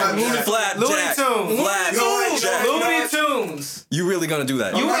 Flapjack. Flapjack. Looney Tunes. Flapjack. Looney Tunes. You really gonna do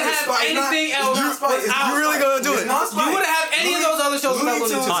that? You not wouldn't just have spite, not- anything it's else. not spite, it's without You really gonna do It's it? not You spite. wouldn't have any of those other shows without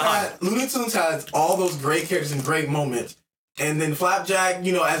Looney Tunes. Looney Tunes had all those great characters and great moments. And then Flapjack,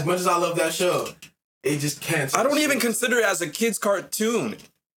 you know, as much as I love that show, it just can't. I don't even consider it as a kid's cartoon.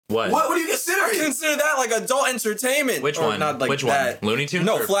 What? What do you consider I it? consider that like adult entertainment. Which Or one? Not like Which that. one? Looney Tunes?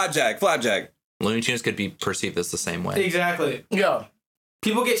 No, or- Flapjack. Flapjack. Looney Tunes could be perceived as the same way. Exactly. Yeah.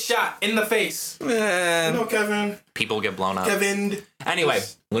 People get shot in the face. Man. No, Kevin. People get blown up. Kevin. Anyway,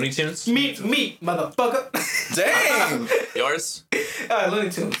 Looney Tunes. Meat, motherfucker. Dang. Yours?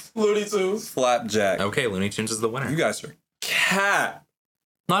 Looney Tunes. Looney Tunes. Flapjack. Okay, Looney Tunes is the winner. You guys are cat.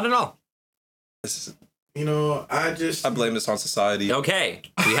 Not at all. This is, You know, I blame this on society. Okay,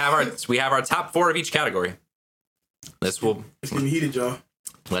 we have our top 4 of each category. It's getting heated, y'all.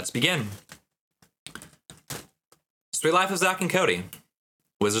 Let's begin. Sweet Life of Zach and Cody.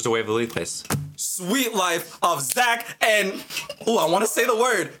 Wizards of Waverly Place. Sweet Life of Zach and I want to say the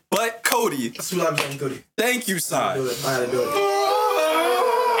word, but Cody. Sweet Life of Zach and Cody. Thank you, I Sai. had to do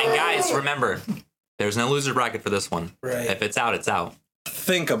it. And guys, remember, there's no loser bracket for this one. Right. If it's out, it's out.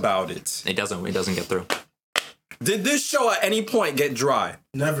 Think about it. It doesn't get through. Did this show at any point get dry?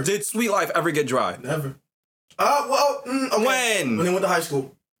 Never. Did Sweet Life ever get dry? Never. Okay. When? When they went to high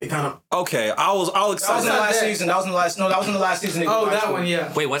school, it kind of. Okay, I'll That was accept in the that. last season. That was in the last. No, that was in the last season. Oh, that one,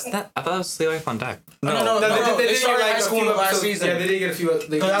 yeah. Wait, what's that? I thought it was Sweet Life on Deck. No. They They did started get high a school few in the last episodes. season. Yeah, they did get a few. So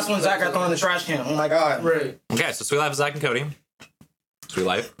that's when Zach got thrown in the trash can. Oh my god. Right. Okay, so Sweet Life of Zach and Cody. Sweet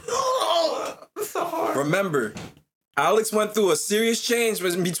Life. That's so hard. Remember, Alex went through a serious change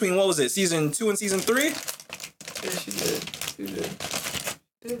between, what was it, season 2 and season 3? Yeah, she did. She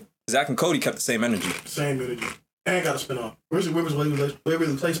did. Zach and Cody kept the same energy. Same energy. And got a spin off. Where's the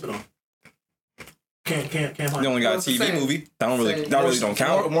Waverly Place spin off? Can't find They only got a It's the TV same. movie. That really don't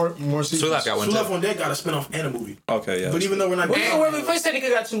count. More Sweet seasons. Life got one Sweet Life too. on Deck got a spin off and a movie. Okay, yeah. But even though we're not Wait, getting Waverly Place technically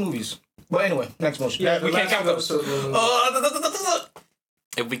got 2 movies. But anyway, next motion. Yeah, we can't count those.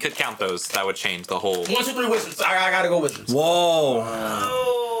 If we could count those, that would change the whole. 1, 2, 3 Wizards. I gotta go Wizards. Whoa.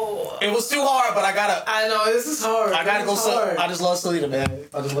 Oh. It was too hard, but I gotta. I know, this is hard. I gotta go. This is hard. I just love Selena, man.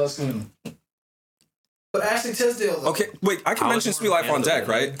 I just love Selena. But Ashley Tisdale. Okay, wait, I can How mention is Sweet Life on Deck,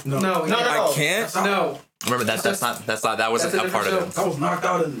 right? No, No, I can't? No. Remember that wasn't That's a part of a it. different I was knocked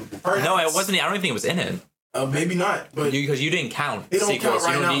out in the first. No, it wasn't. I don't even think it was in it. Maybe not, but Because you didn't count It don't sequels.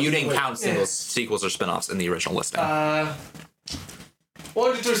 count right now. You didn't Wait. count sequels or spin-offs in the original listing.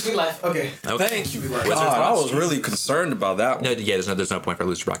 What did you do? Sweet Life. Okay. Okay. Thank you. Wizards God, I Watch. was really concerned about that No, one. yeah, there's no point for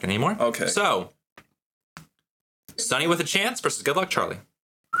loser bracket anymore. Okay. So, Sunny with a Chance versus Good Luck Charlie.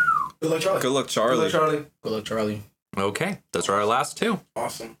 good luck, Charlie. Good luck, Charlie. Hello, Charlie. Good luck, Charlie. Okay, those are our last two.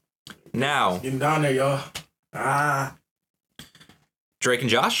 Awesome. Now, Getting down there, y'all. Drake and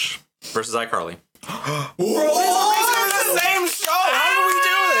Josh versus iCarly. Bro, this is the same show. How do we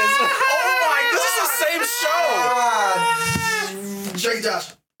do this? Oh my God. This is the same show. Drake Josh.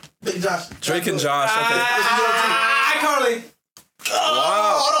 Big Josh. Drake and Josh. Okay. iCarly.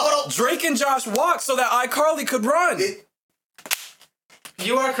 Wow. Hold on. Drake and Josh walked so that iCarly could run.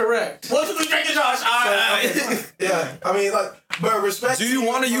 You are correct. 1, 2, 3, Drake and Josh. Yeah, I mean, like, but respect. Do you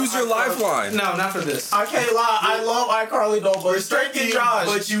want to use your lifeline? No, not for this. I can't lie. I love iCarly though, but Respect Drake and you, Josh.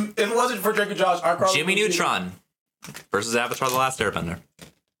 but you- if it wasn't for Drake and Josh, iCarly. Jimmy would be- Neutron versus Avatar: The Last Airbender.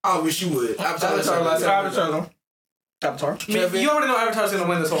 I wish you would. Avatar. I mean, you already know Avatar's gonna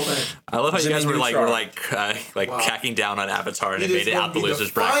win this whole thing. I love how you Jimmy guys were Neutron. cracking down on Avatar and You it made just it gonna out the be losers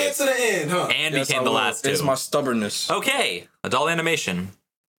defiant bracket to the end, huh? and Yes, became I the will. last two. It's my stubbornness. Okay, adult animation: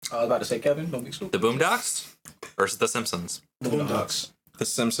 I was about to say Kevin. Don't be stupid. The Boondocks versus The Simpsons. Boondocks. The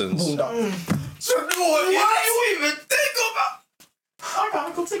Simpsons. Boondocks. So, what do you even think about? I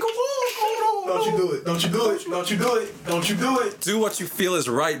gotta go take a walk. Don't you do it. Don't you do it. Don't you do it. Don't you do it. Do what you feel is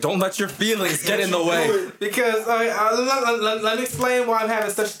right. Don't let your feelings get in the Don't you do way. it. Because let me explain why I'm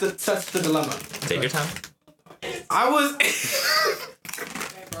having such the dilemma. Take your time.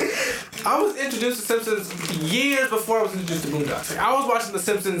 I was introduced to Simpsons years before I was introduced to Boondocks. Like, I was watching The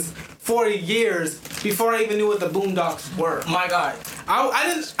Simpsons for years before I even knew what the Boondocks were. My God.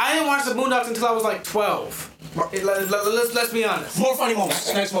 I didn't watch the Boondocks until I was like 12. Let's be honest. More funny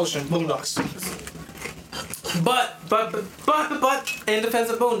moments. Next motion. Boondocks. But in defense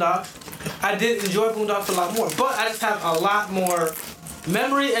of Boondocks, I did enjoy Boondocks a lot more. But I just have a lot more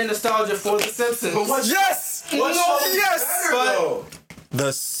memory and nostalgia for The Simpsons. But what's Yes! what's so Yes! better, But- though?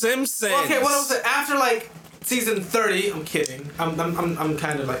 The Simpsons. Okay, what I was saying, after like season 30, I'm kidding. I'm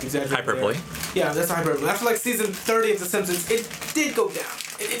kind of like exaggerating. Hyperbole. there. Yeah, that's hyperbole. After like season 30 of The Simpsons, it did go down.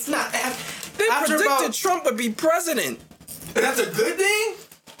 It's not. They After predicted about- Trump would be president. That's a good thing?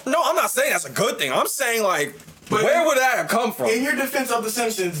 No, I'm not saying that's a good thing. I'm saying, like, But- where would that have come from? In your defense of The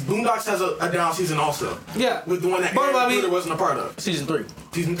Simpsons, Boondocks has a down season also. Yeah. With the one that But, Aaron I mean- Gruder wasn't a part of. Season 3.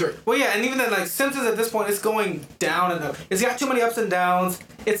 Season 3. Well, yeah, and even then, like Simpsons at this point, it's going down and up. It's got too many ups and downs.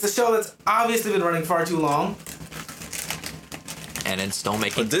 It's a show that's obviously been running far too long. And it's still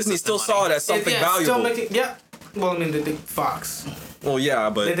making. But Disney still consistent saw money. it as something Still valuable. making, yeah. Well, I mean, the Fox. Well, yeah,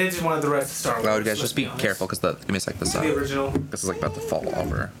 They, but they just wanted the rights to Star Wars. Oh, guys, let's just be honest. careful because give me a sec. This The original. this is like about to fall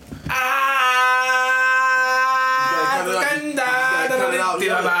over.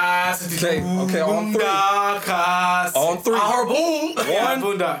 okay, on three. Boondocks. On three. Boom. Yeah, One.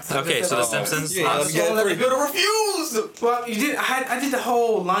 Boondocks. Okay, so The Simpsons. Yeah, let me get three. Refuse! Well, you did. I did the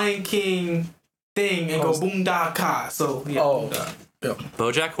whole Lion King thing and go Boondocks. So yeah. Oh.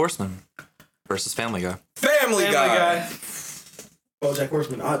 BoJack Horseman versus Family Guy. Family Guy. BoJack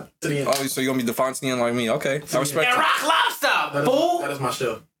Horseman, to the end. Oh, so you gonna be defining like me? Okay, I respect And it. Rock Lobster. That Fool. is my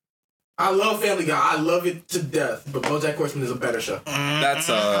show. I love Family Guy. I love it to death. But BoJack Horseman is a better show. That's It's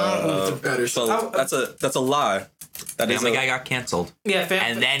a better show. that's a lie. That is Family a, Guy got canceled Yeah,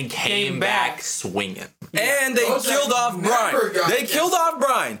 and then came back swinging. and they BoJack killed off never Brian. got They killed off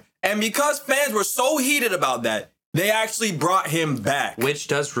Brian, and because fans were so heated about that, they actually brought him back. Which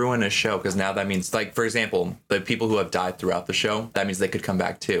does ruin a show because now that means, like, for example, the people who have died throughout the show, that means they could come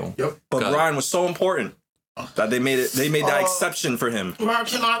back too. Yep. But Good. Brian was so important that they made it. They made that exception for him.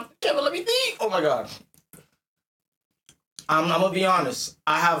 Kevin, let me think. Oh my God. I'm gonna be honest.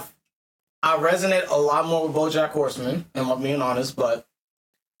 I resonate a lot more with BoJack Horseman, and I'm being honest, but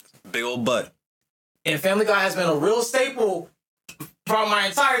Big old butt. and Family Guy has been a real staple from my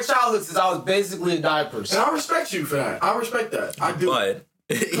entire childhood since I was basically a diapers. And I respect you for that. I respect that. I do. But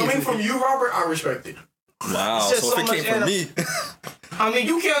Coming from you, Robert, I respect it. Wow. It's just So if so it much came from me, I mean,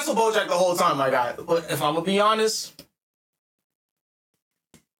 you cancel BoJack the whole time, my guy. But if I'm gonna be honest,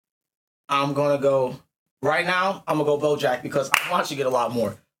 I'm gonna go right now. I'm gonna go BoJack because I want you to get a lot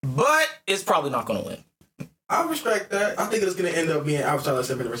more, but it's probably not gonna win. I respect that. I think it's going to end up being Avatar: The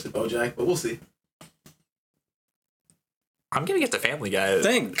Last Airbender versus BoJack, but we'll see. I'm gonna get the Family Guy.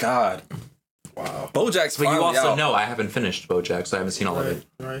 thank God. Wow. BoJack's But you finally also out. know I haven't finished BoJack, so I haven't seen all of it.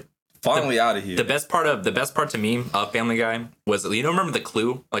 Right. Finally out of here. The best part to me of Family Guy was, you know, remember the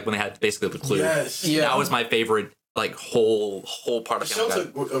Clue, like when they had basically the Clue. Yes. Yeah. That was my favorite like whole part The of show Family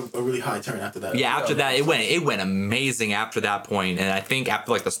Guy. took a really high turn after that. Yeah, after that, it went amazing after that point, and I think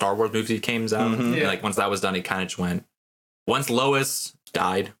after like the Star Wars movie came out, Yeah. like once that was done, it kind of just went. Once Lois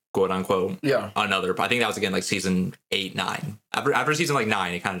died, quote unquote, Yeah. another. I think that was again like season 8, 9. After season like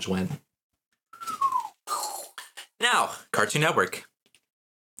 9, it kind of just went. Now, Cartoon Network,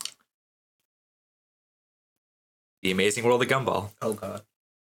 The Amazing World of Gumball Oh God.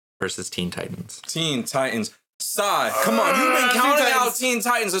 versus Teen Titans. Teen Titans. Sigh. Come on, you've been Teen counting Titans. out Teen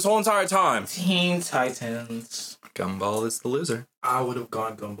Titans this whole entire time. Teen Titans. Gumball is the loser. I would have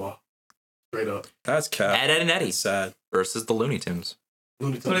gone Gumball. Straight up. That's cap. Ed, Ed, and Eddie Sad. versus the Looney Tunes.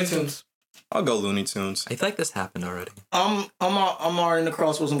 Looney Tunes. Looney Tunes. I'll go Looney Tunes. I feel like this happened already. I'm already in the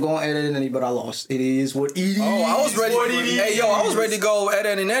crossroads. I'm going Ed, Ed, and Eddie, but I lost. It is what it is. Oh, I was ready. What it is. Hey, yo, I was ready to go Ed,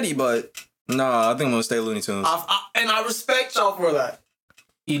 Ed, and Eddie, but nah, I think I'm gonna stay Looney Tunes. And I respect y'all for that.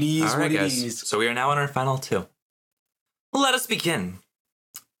 It is All right, what it guys. is. So we are now on our final 2. Let us begin.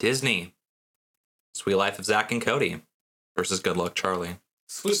 Disney. Sweet Life of Zach and Cody versus Good Luck Charlie.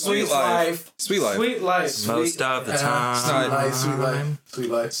 Sweet life. Sweet life. Sweet life. Most of the Sweet time. life, sweet life, sweet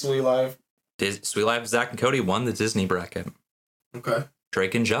life. Sweet life. Sweet Life of Zach and Cody won the Disney bracket. Okay.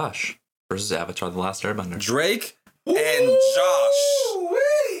 Drake and Josh versus Avatar: The Last Airbender. Drake and Josh.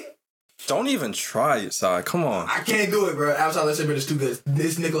 Woo-wee. Don't even try it, Sai. Come on. I can't do it, bro. Avatar: Last Airbender is too good.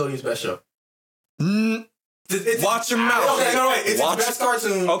 This is Nickelodeon's best show. Watch your mouth. Okay, no, wait. It's Watch- his best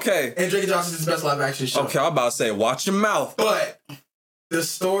cartoon. Okay. And Drake and Josh is his best live action show. Okay, I'm about to say, watch your mouth. But the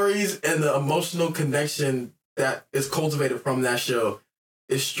stories and the emotional connection that is cultivated from that show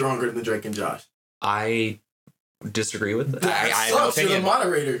is stronger than Drake and Josh. I disagree with that. That I have no sucks. You're the opinion.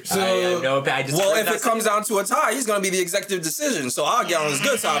 moderator. So I have no opinion. I disagree Well, with if it comes down to a tie, he's gonna be the executive decision. So I'll get on his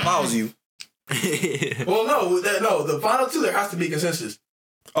good side if I was you. that. well, no. The final two there has to be consensus.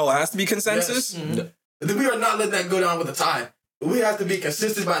 Oh, it has to be consensus? Yes. We are not letting that go down with a tie. We have to be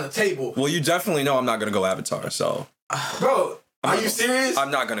consistent by the table, Well, you definitely know I'm not gonna go Avatar, so bro. Are you serious?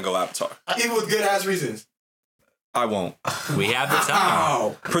 I'm not gonna go Avatar. Even with good ass reasons. I won't. We have the time.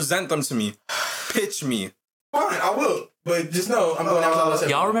 Ow. Present them to me. Pitch me. Fine, I will. But just know I'm going Avatar.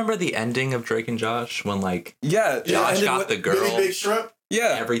 Y'all remember the ending of Drake and Josh when like Yeah. Josh ended got with- the girl, Really Big Shrimp.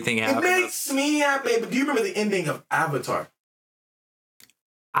 Yeah. everything It happened? makes me happy. But do you remember the ending of Avatar?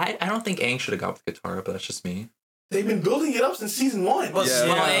 I don't think Aang should have got with Katara, but that's just me. They've been building it up since season 1. Yeah. Well, it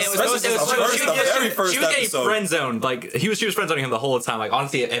was Especially since the first- the very first she was getting episode. friend zoned. Like she was friend zoning him the whole time. Like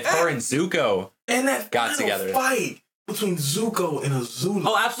honestly, if her and Zuko. And that Got final together. fight between Zuko and Azula.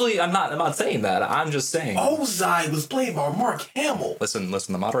 Oh, absolutely. I'm not saying that. I'm just saying. Ozai was played by Mark Hamill. Listen.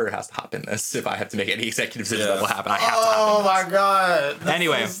 The moderator has to hop in this. If I have to make any executive decision Yeah. that will happen, I have to hop in this. god.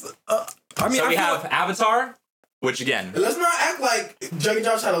 Anyway, I mean, so I we feel have like- Avatar, which again, Let's not act like Drake and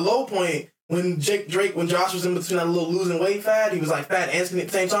Josh had a low point when when Josh was in between that little losing weight fad. He was like fat and skinny at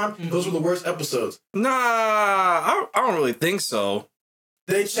the same time. Those were the worst episodes. Nah, I don't really think so.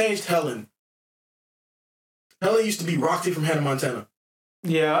 They changed Helen. Helen used to be Roxy from Hannah Montana.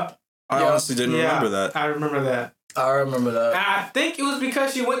 Yeah. I honestly didn't remember that. I remember that. I remember that. I think it was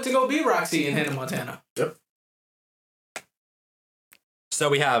because she went to go be Roxy in Hannah Montana. so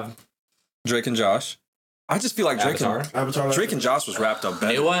we have Drake and Josh. I just feel like Avatar. Avatar. Drake and Josh was wrapped up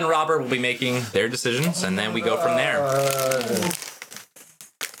better. Noah and Robert will be making their decisions, and then we go from there.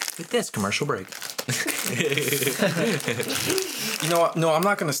 With this commercial break. You know what? No, I'm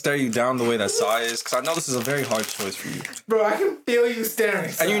not gonna stare you down the way that Sai is, because I know this is a very hard choice for you. Bro, I can feel you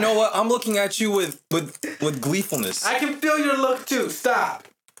staring. And you know what? I'm looking at you with gleefulness. I can feel your look too. Stop.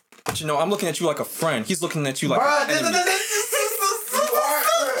 But you know, I'm looking at you like a friend. He's looking at you like Bruh, an enemy.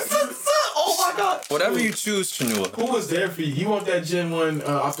 Oh my god. Whatever you choose, Chinua. Who was there for you? You want that Gen 1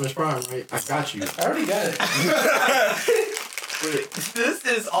 Optimus Prime, right? I got you. I already got it. This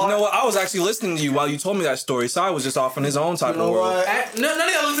is You all. know what? I was actually listening to you while you told me that story. Sai was just off in his own type of world. None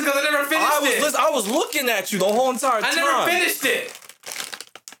of y'all listen because I never finished it. I was looking at you the whole entire time. I never finished it.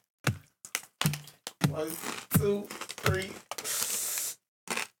 1, 2, 3.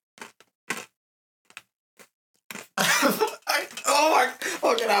 Oh my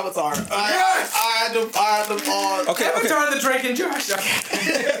fucking Avatar. I had to pause. Okay, okay. Avatar, the Drake and Josh.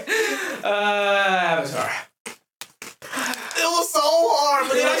 Okay. Avatar. It was so hard,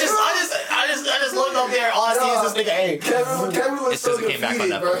 but then I just looked up there. All I see is this nigga A. Kevin was It's so 'cause it came back on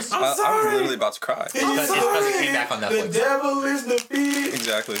defeated, bro. Netflix. I was literally about to cry. He's It's 'cause it came back on The Netflix. devil is defeated.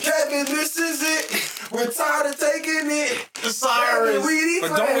 Exactly. Kevin, this is it. We're tired of taking it. The sirens.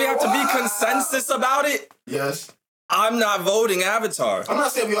 But don't we have to be consensus about it? Yes. I'm not voting Avatar. I'm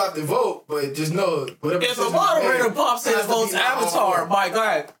not saying we all have to vote, but just know whatever. If a decision we moderator make pops in and has to be votes my own Avatar, vote. my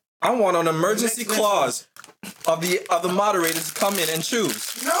god. I want an emergency clause of the moderators to come in and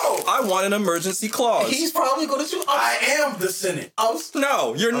choose. No. I want an emergency clause. He's probably going to choose. I am the Senate.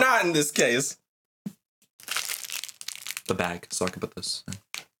 No, you're not in this case. The bag, so I can put this.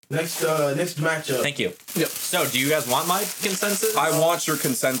 Next matchup. Thank you. Yep. So, do you guys want my consensus? I want your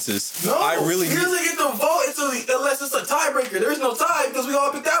consensus. No, I really he doesn't get to vote unless it's a tiebreaker. There's no tie because we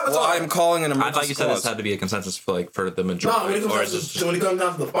all picked Avatar. Well, I'm calling an I emergency thought you said clause. this had to be a consensus for the majority. No, when it comes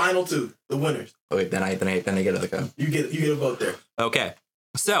down to the final two, the winners, Oh, wait, then I get a you get a vote there. Okay.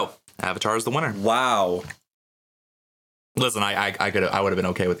 So, Avatar is the winner. Wow. Listen, I would have been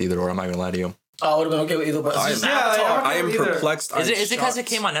okay with either or. I'm not gonna lie to you. I would have been okay with either, but it's just Avatar. I am perplexed. Is it because it shocked.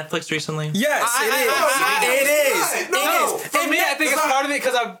 came on Netflix recently? Yes, it is. No. For me, I think it's part of it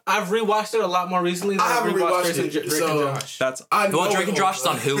because I've rewatched it a lot more recently than I haven't rewatched rewatched Drake it, so- and Josh. That's Well, Drake and Josh is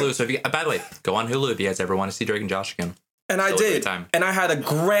on Hulu. So, if you, by the way, go on Hulu if you guys ever want to see Drake and Josh again. and I Still a great did, time. and I had a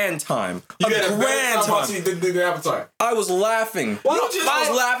grand time. You A had a grand time. watching the Avatar. I was laughing. Well, I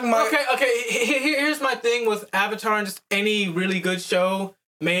was laughing. Okay. Here's my thing with Avatar and just any really good show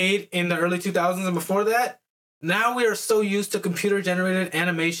made in the early 2000s and before that. Now we are so used to computer-generated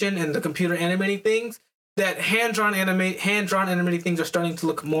animation and the computer animating things that hand-drawn animated things are starting to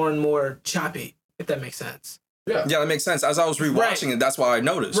look more and more choppy. If that makes sense. Yeah, that makes sense. As I was rewatching it, that's why I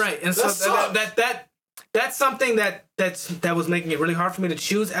noticed. Right, and so that's something that was making it really hard for me to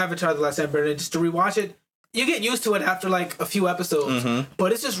choose Avatar: The Last Airbender. Just to rewatch it, you get used to it after like a few episodes,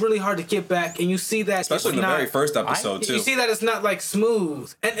 but it's just really hard to get back. And you see that, Especially in the very first episode, too. You see that it's not like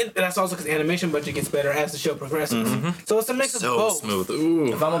smooth, and that's also because animation budget gets better as the show progresses. So it's a mix of So both. smooth. Ooh.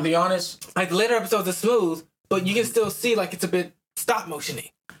 If I'm gonna be honest, Like the later episodes are smooth, but you can still see like it's a bit stop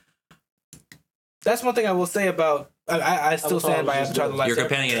motiony. That's one thing I will say about. I still stand by Avatar: The Last You're Airbender.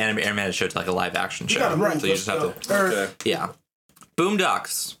 comparing an animated show to like a live action show. gotta move So you just have to. Okay. Yeah.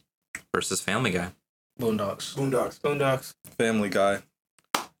 Boondocks versus Family Guy. Boondocks. Boondocks. Family Guy.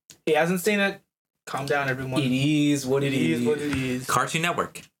 He hasn't seen it. Calm down, everyone. It is what it It is is. what it is. Cartoon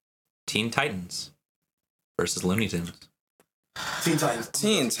Network. Teen Titans versus Looney Tunes. Teen Titans.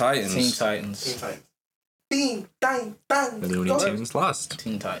 Teen Titans. Teen Titans. Teen Titans. Teen Titans. Looney Tunes lost.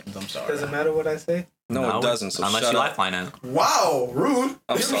 Teen Titans. I'm sorry. Doesn't matter what I say. No, it doesn't. So unless shut you up. lifeline it. Wow, rude.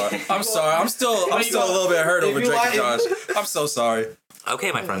 I'm sorry. I'm sorry. I'm still a little bit hurt over you Drake and like- Josh. I'm so sorry.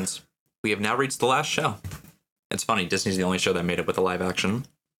 Okay, my friends. We have now reached the last show. It's funny, Disney's the only show that made it with a live action.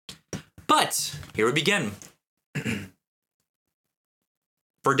 But here we begin.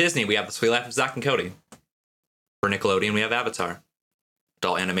 For Disney, we have The Sweet Life of Zack and Cody. For Nickelodeon, we have Avatar.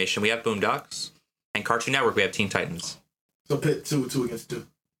 Adult Animation, we have Boondocks. And Cartoon Network, we have Teen Titans. So pit two against two.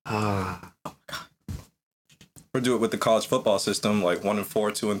 We'll do it with the college football system, like 1 and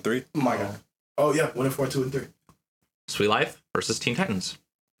 4, 2 and 3. Oh my god. Oh yeah, 1 and 4, 2 and 3. Sweet Life versus Teen Titans.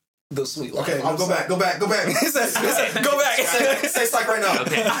 The Sweet Life. Okay, go back. Go back. Say psych right now.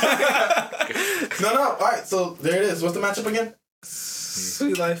 Okay. No. All right, so there it is. What's the matchup again?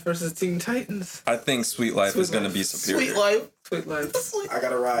 Sweet Life versus Teen Titans. I think Sweet Life is going to be superior. Life. Sweet Life. I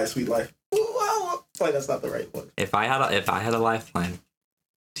gotta ride Sweet Life. Well, like that's not the right one. If I had a lifeline,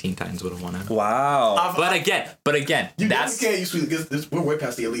 Teen Titans would have won it. Wow. But again, You that's can't use Sweet. We're way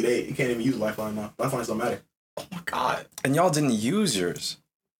past the Elite Eight. You can't even use Lifeline now. Lifelines don't matter. God. And y'all didn't use yours.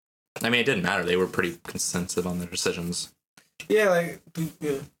 I mean, it didn't matter. They were pretty consensus on their decisions. Yeah, like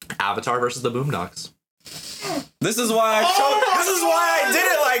yeah. Avatar versus the Boondocks. This is why This is why I did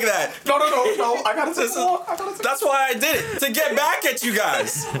it like that. No. I gotta say That's why I did it. To get back at you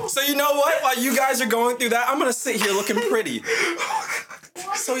guys. So you know what? While you guys are going through that, I'm going to sit here looking pretty.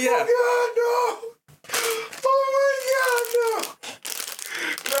 So yeah. Oh my God, no.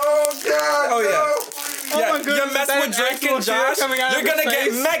 Oh God, Oh, yeah. no. Yeah, my goodness, you're messing that with Drake actual and tear Josh. coming out You're of gonna his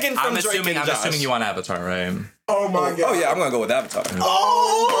get face. Megan from I'm Drake assuming and Josh. you want Avatar, right? Oh my God. Oh yeah, I'm gonna go with Avatar.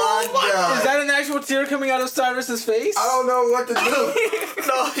 Oh my God. Is that an actual tear coming out of Cyrus's face? I don't know what to do.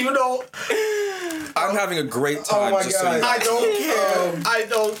 No, you don't. I'm having a great Oh time. my just so God. you know. I don't care. I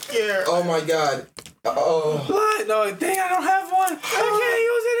don't care. Oh my God. Oh. What? No, dang, I don't have one. I can't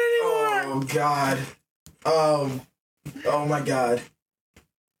use it anymore. Oh God. Oh my God.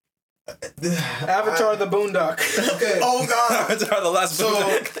 Avatar the Boondock. Okay. Oh God. Avatar: The Last So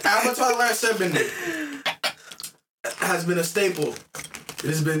Boondocks. Avatar: The Last Airbender has been a staple. It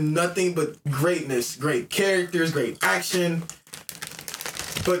has been nothing but greatness, great characters, great action.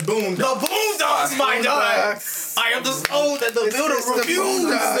 But boom, the Boondocks, my God! I am the stone that the builder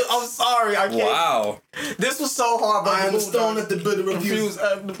refused. I'm sorry, I can't. Wow. This was so hard, but I am the stone that the builder refused.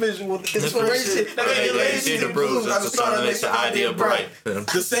 the vision with inspiration. The bruise that's the sun that makes the idea bright.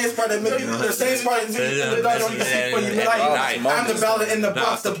 The same part that makes the same part that I'm the ballad in the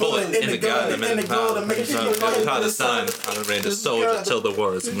box, the bullet in the gun, in the gold, and making people the sun. I'm ready to soldier till the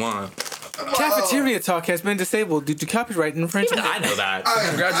war is won. Cafeteria talk has been disabled due to copyright infringement. I know that.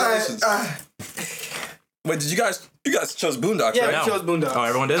 Congratulations. Wait, did you guys chose Boondocks, Yeah, right? we chose Boondocks. Oh,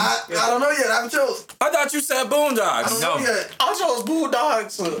 everyone did? I don't know yet. I haven't chose. I thought you said Boondocks. No. I chose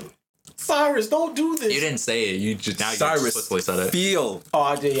Bulldogs. Cyrus, don't do this. You didn't say it. You just now Cyrus, you swiftly said it. feel. Oh,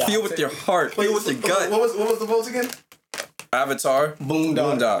 I did. Yeah. Feel with your heart. Feel with your gut. What was the votes again? Avatar.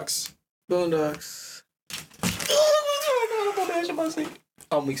 Boondocks. Boondocks.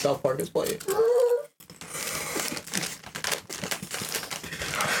 I'll make South Park is playing.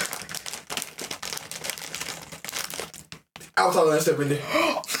 Avatar: The Last Airbender.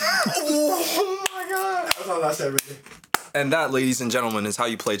 Oh my god. Avatar: The Last Airbender. And that, ladies and gentlemen, is how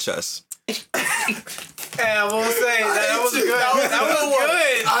you play chess. Yeah, we'll say that was good. That was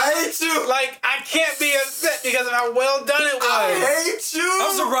good. I hate you. Like, I can't be upset because of how well done it was. I hate you.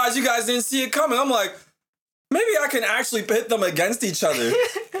 I'm surprised you guys didn't see it coming. I'm like, maybe I can actually pit them against each other.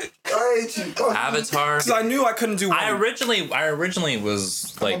 I hate you. Oh. Avatar. Because I knew I couldn't do one. I originally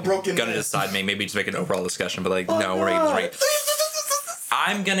was like broken gonna man. decide maybe just make an overall discussion, but like no, we're right.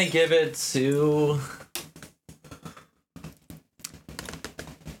 I'm gonna give it to.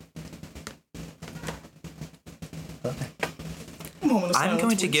 I'm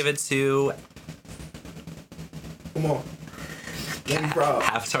going to give it to Come on. Get me proud.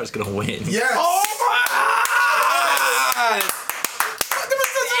 Avatar's gonna win. Yes. Oh my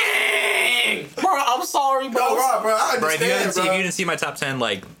god! Bro, I'm sorry, bro. No, bro. I Bro, if you understand, didn't see my top 10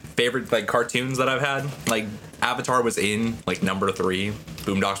 like favorite like cartoons that I've had, like Avatar was in like number 3.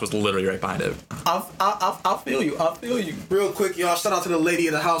 Boondocks was literally right behind it. I feel you. I feel you. Real quick, y'all. Shout out to the lady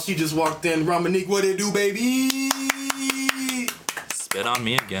of the house. She just walked in. Ramonique, what it do, baby? Spit on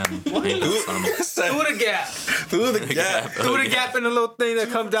me again. Ain't no son of a- Through the gap. Through the gap. Through the gap in the little thing that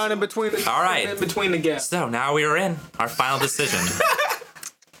comes down in between the All right. in between the gaps. So now we are in our final decision.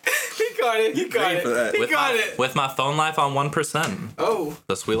 He got it. He got Ready for that. it. He got it. With my phone life on 1%. Oh.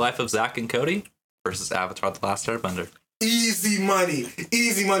 The Sweet Life of Zack and Cody versus Avatar: The Last Airbender. Easy money.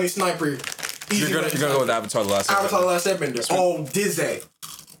 Easy money, sniper. Easy You're gonna go with Avatar: The Last Airbender. Avatar: The Last Airbender. Oh, Disney.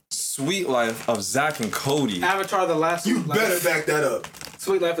 Sweet Life of Zack and Cody. Avatar: The Last. You better back that up.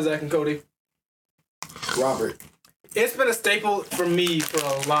 Sweet Life of Zack and Cody. Robert. It's been a staple for me for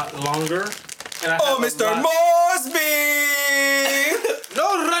a lot longer. And I Oh, have a Mr. lot- Mosby!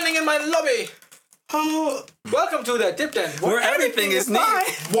 No running in my lobby. Oh, welcome to the Dip Den, Where everything is neat.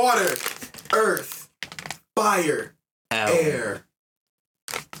 fine. Water. Earth. Fire. Air.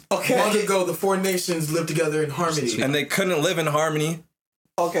 Okay. Long ago, the 4 nations lived together in harmony. And they couldn't live in harmony.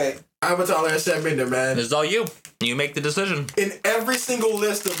 Okay. Avatar: Last Airbender, man. This is all you. You make the decision. In every single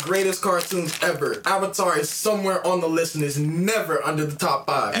list of greatest cartoons ever, Avatar is somewhere on the list and is never under the top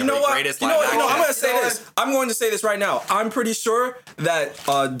 5. You know what? greatest You know live what? No, I'm action. gonna say this. I'm going to say this right now. I'm pretty sure that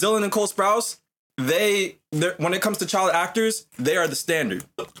Dylan and Cole Sprouse, they're when it comes to child actors, they are the standard.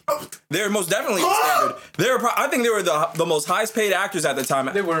 They're most definitely the standard. I think they were the most highest paid actors at the time.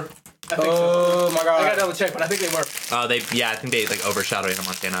 They were. I think Oh my so. I gotta god. double check, but I think they were. I think they like overshadowed Hannah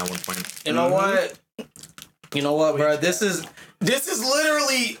Montana at one point. You know what? You know what, bro? This is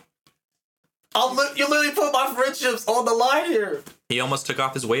literally. You literally put my friendships on the line here. He almost took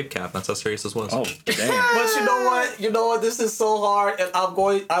off his wave cap. That's how serious this was. Oh, damn. But you know what? You know what? This is so hard, and I'm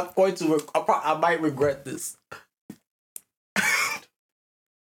going to. I might regret this.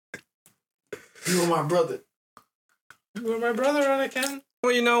 You are my brother. You were my brother, Anakin.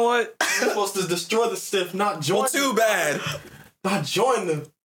 Well, you know what? You're supposed to destroy the Sith, not join Well, too bad. Not join them.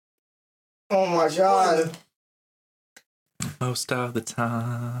 Oh my god. Most of the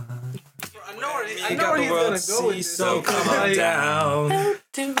time. I know where You got the world to go with see, this. so come on down.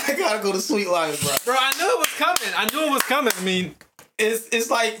 I gotta go to Sweet Life, bro. Bro, I knew it was coming. I mean, It's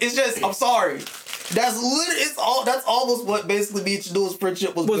just. I'm sorry. That's literally. That's almost what basically Me and Duel's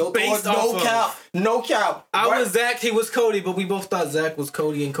friendship was built based on. off of. No cap. I Right? was Zach, he was Cody, but we both thought Zach was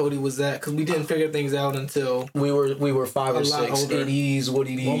Cody and Cody was Zach because we didn't figure things out until We were 5 A or lot 6. older. It is what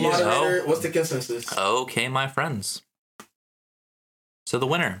it Well, is. moderator, what's the consensus? Okay, my friends. So the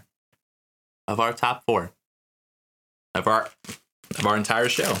winner of our top 4 of our entire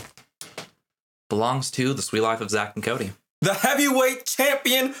show belongs to The Sweet Life of Zack and Cody. The heavyweight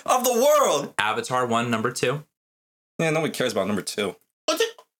champion of the world. Avatar won number 2. Man, nobody cares about number 2.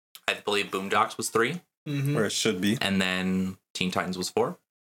 I believe Boondocks was 3. where it should be. And then Teen Titans was 4.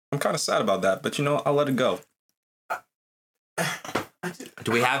 I'm kind of sad about that, but I'll let it go.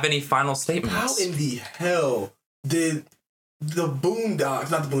 Do we have any final statements? How in the hell did the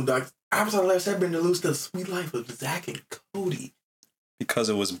Boondocks, not the Boondocks, Avatar: The Last Airbender lose the Sweet Life of Zack and Cody? Because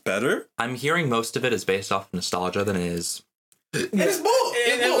it was better? I'm hearing most of it is based off nostalgia than it is. It's bull.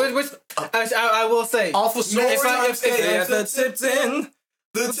 It's bull. I will say, awful story.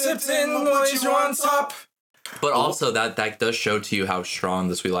 The tipped in, boys, you're on top. But also that does show to you how strong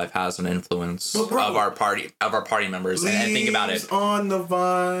the Sweet Life has an influence But bro, of our party members. And think about it. On the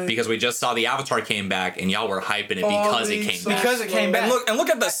vine. Because we just saw the Avatar came back and y'all were hyping it because it came back. Because it came back. And look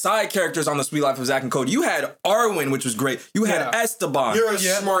at the side characters on the Sweet Life of Zack and Cody. You had Arwen, which was great. You had Esteban. You're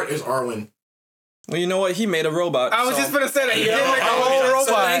as smart as Arwen. Well, you know what? He made a robot. I was just gonna say that. He did make a So whole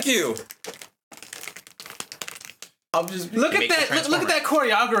robot. thank you. I'm just Look at that. Look at that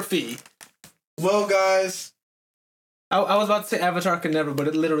choreography. Well, guys, I was about to say Avatar could never, but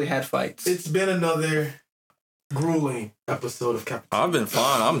it literally had fights. it's been another grueling episode of Captain. I've been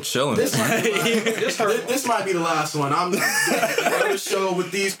fine. I'm chilling. This might be the last one. I'm not doing a show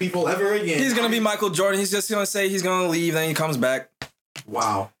with these people ever again. He's gonna be Michael Jordan. He's just gonna say he's gonna leave, then he comes back,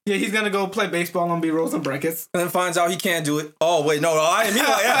 Wow. Yeah, he's gonna go play baseball on B-rolls and brackets. and then finds out he can't do it. Oh wait, no, I didn't mean it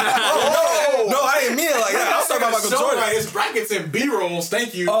like that. No, I didn't mean it like that. I was talking about Michael Jordan. Right, it's brackets and B-rolls.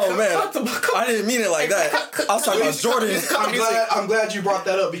 Thank you. Oh man, I didn't mean it like that. I was talking about Jordan. I'm glad you brought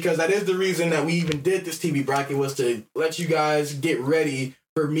that up because that is the reason that we even did this TV bracket was to let you guys get ready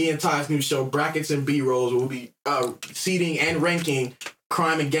for me and Ty's new show, Brackets and B-Rolls. We'll be seeding and ranking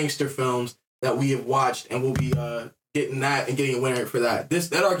crime and gangster films that we have watched, and we'll be getting that and getting a winner for that.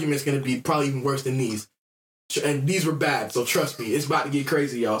 That argument is going to be probably even worse than these. And these were bad, so trust me, it's about to get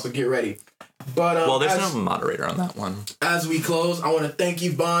crazy, y'all, so get ready. But well, there's no moderator on that one. As we close, I want to thank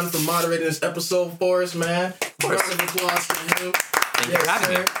you, Bond, for moderating this episode for us, man. Round of applause for him. Thank you for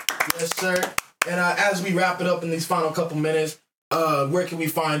having me. Yes, sir. And as we wrap it up in these final couple minutes, where can we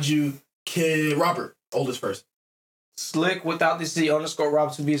find you, Kid Robert? Oldest first. Slick without the C _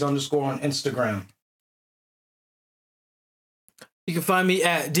 Rob2Bs _ on Instagram. You can find me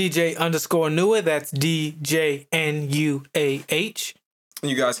at DJ_Nuah. That's DJNUAH.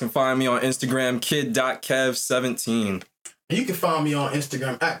 You guys can find me on Instagram, kid.kev17. And you can find me on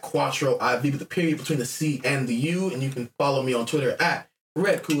Instagram at QuattroIV with the period between the C and the U. And you can follow me on Twitter at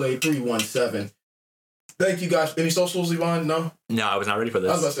RedKool-Aid317. Thank you guys. Any socials, Yvonne? No? No, I was not ready for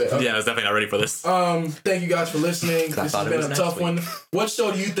this. I was about to say, okay. Yeah, I was definitely not ready for this. Thank you guys for listening. This has been a tough week. one. What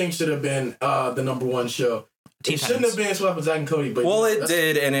show do you think should have been the number one show? Teen It shouldn't have been Swap with Zack and Cody, but Well, it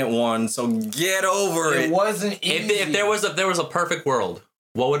did, and it won, so get over it. It wasn't easy. If there was a perfect world,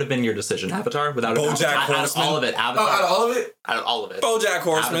 what would have been your decision? Avatar without BoJack out of Horseman. all of it. Avatar. out of all of it, Out of all of it. BoJack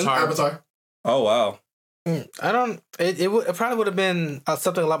Horseman. Avatar. Oh, wow. I don't. It probably would have been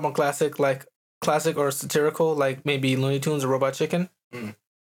something a lot more classic or satirical, like maybe Looney Tunes or Robot Chicken. In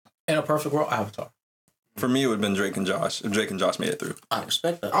a perfect world, Avatar. For me, it would have been Drake and Josh, if Drake and Josh made it through. I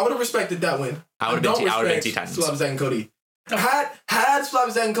respect that. I would have respected that win. I would have been Teen Titans. Swap, Zack and Cody. Had Swap,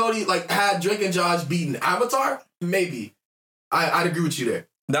 Zack and Cody, had Drake and Josh beaten Avatar, maybe. I'd agree with you there.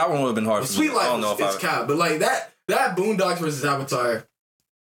 That one would have been hard for me. Sweet Life I don't know if is I... cap, but that Boondocks versus Avatar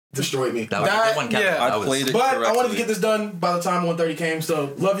destroyed me. That was a good one, Kevin. yeah. That I was- played it But correctly. I wanted to get this done by the time 1:30 came.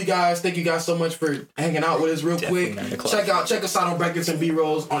 So love you guys. Thank you guys so much for hanging out with us real Definitely quick. not the club. Check us out on Brackets and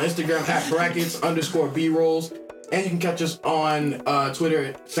B-Rolls on Instagram at Brackets_B-Rolls. And you can catch us on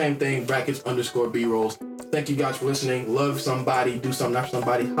Twitter, same thing, Brackets_B-Rolls. Thank you guys for listening. Love somebody, do something after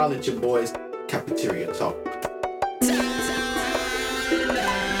somebody. Holla at your boys. Cafeteria Talk.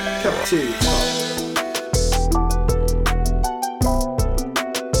 Cafeteria Talk.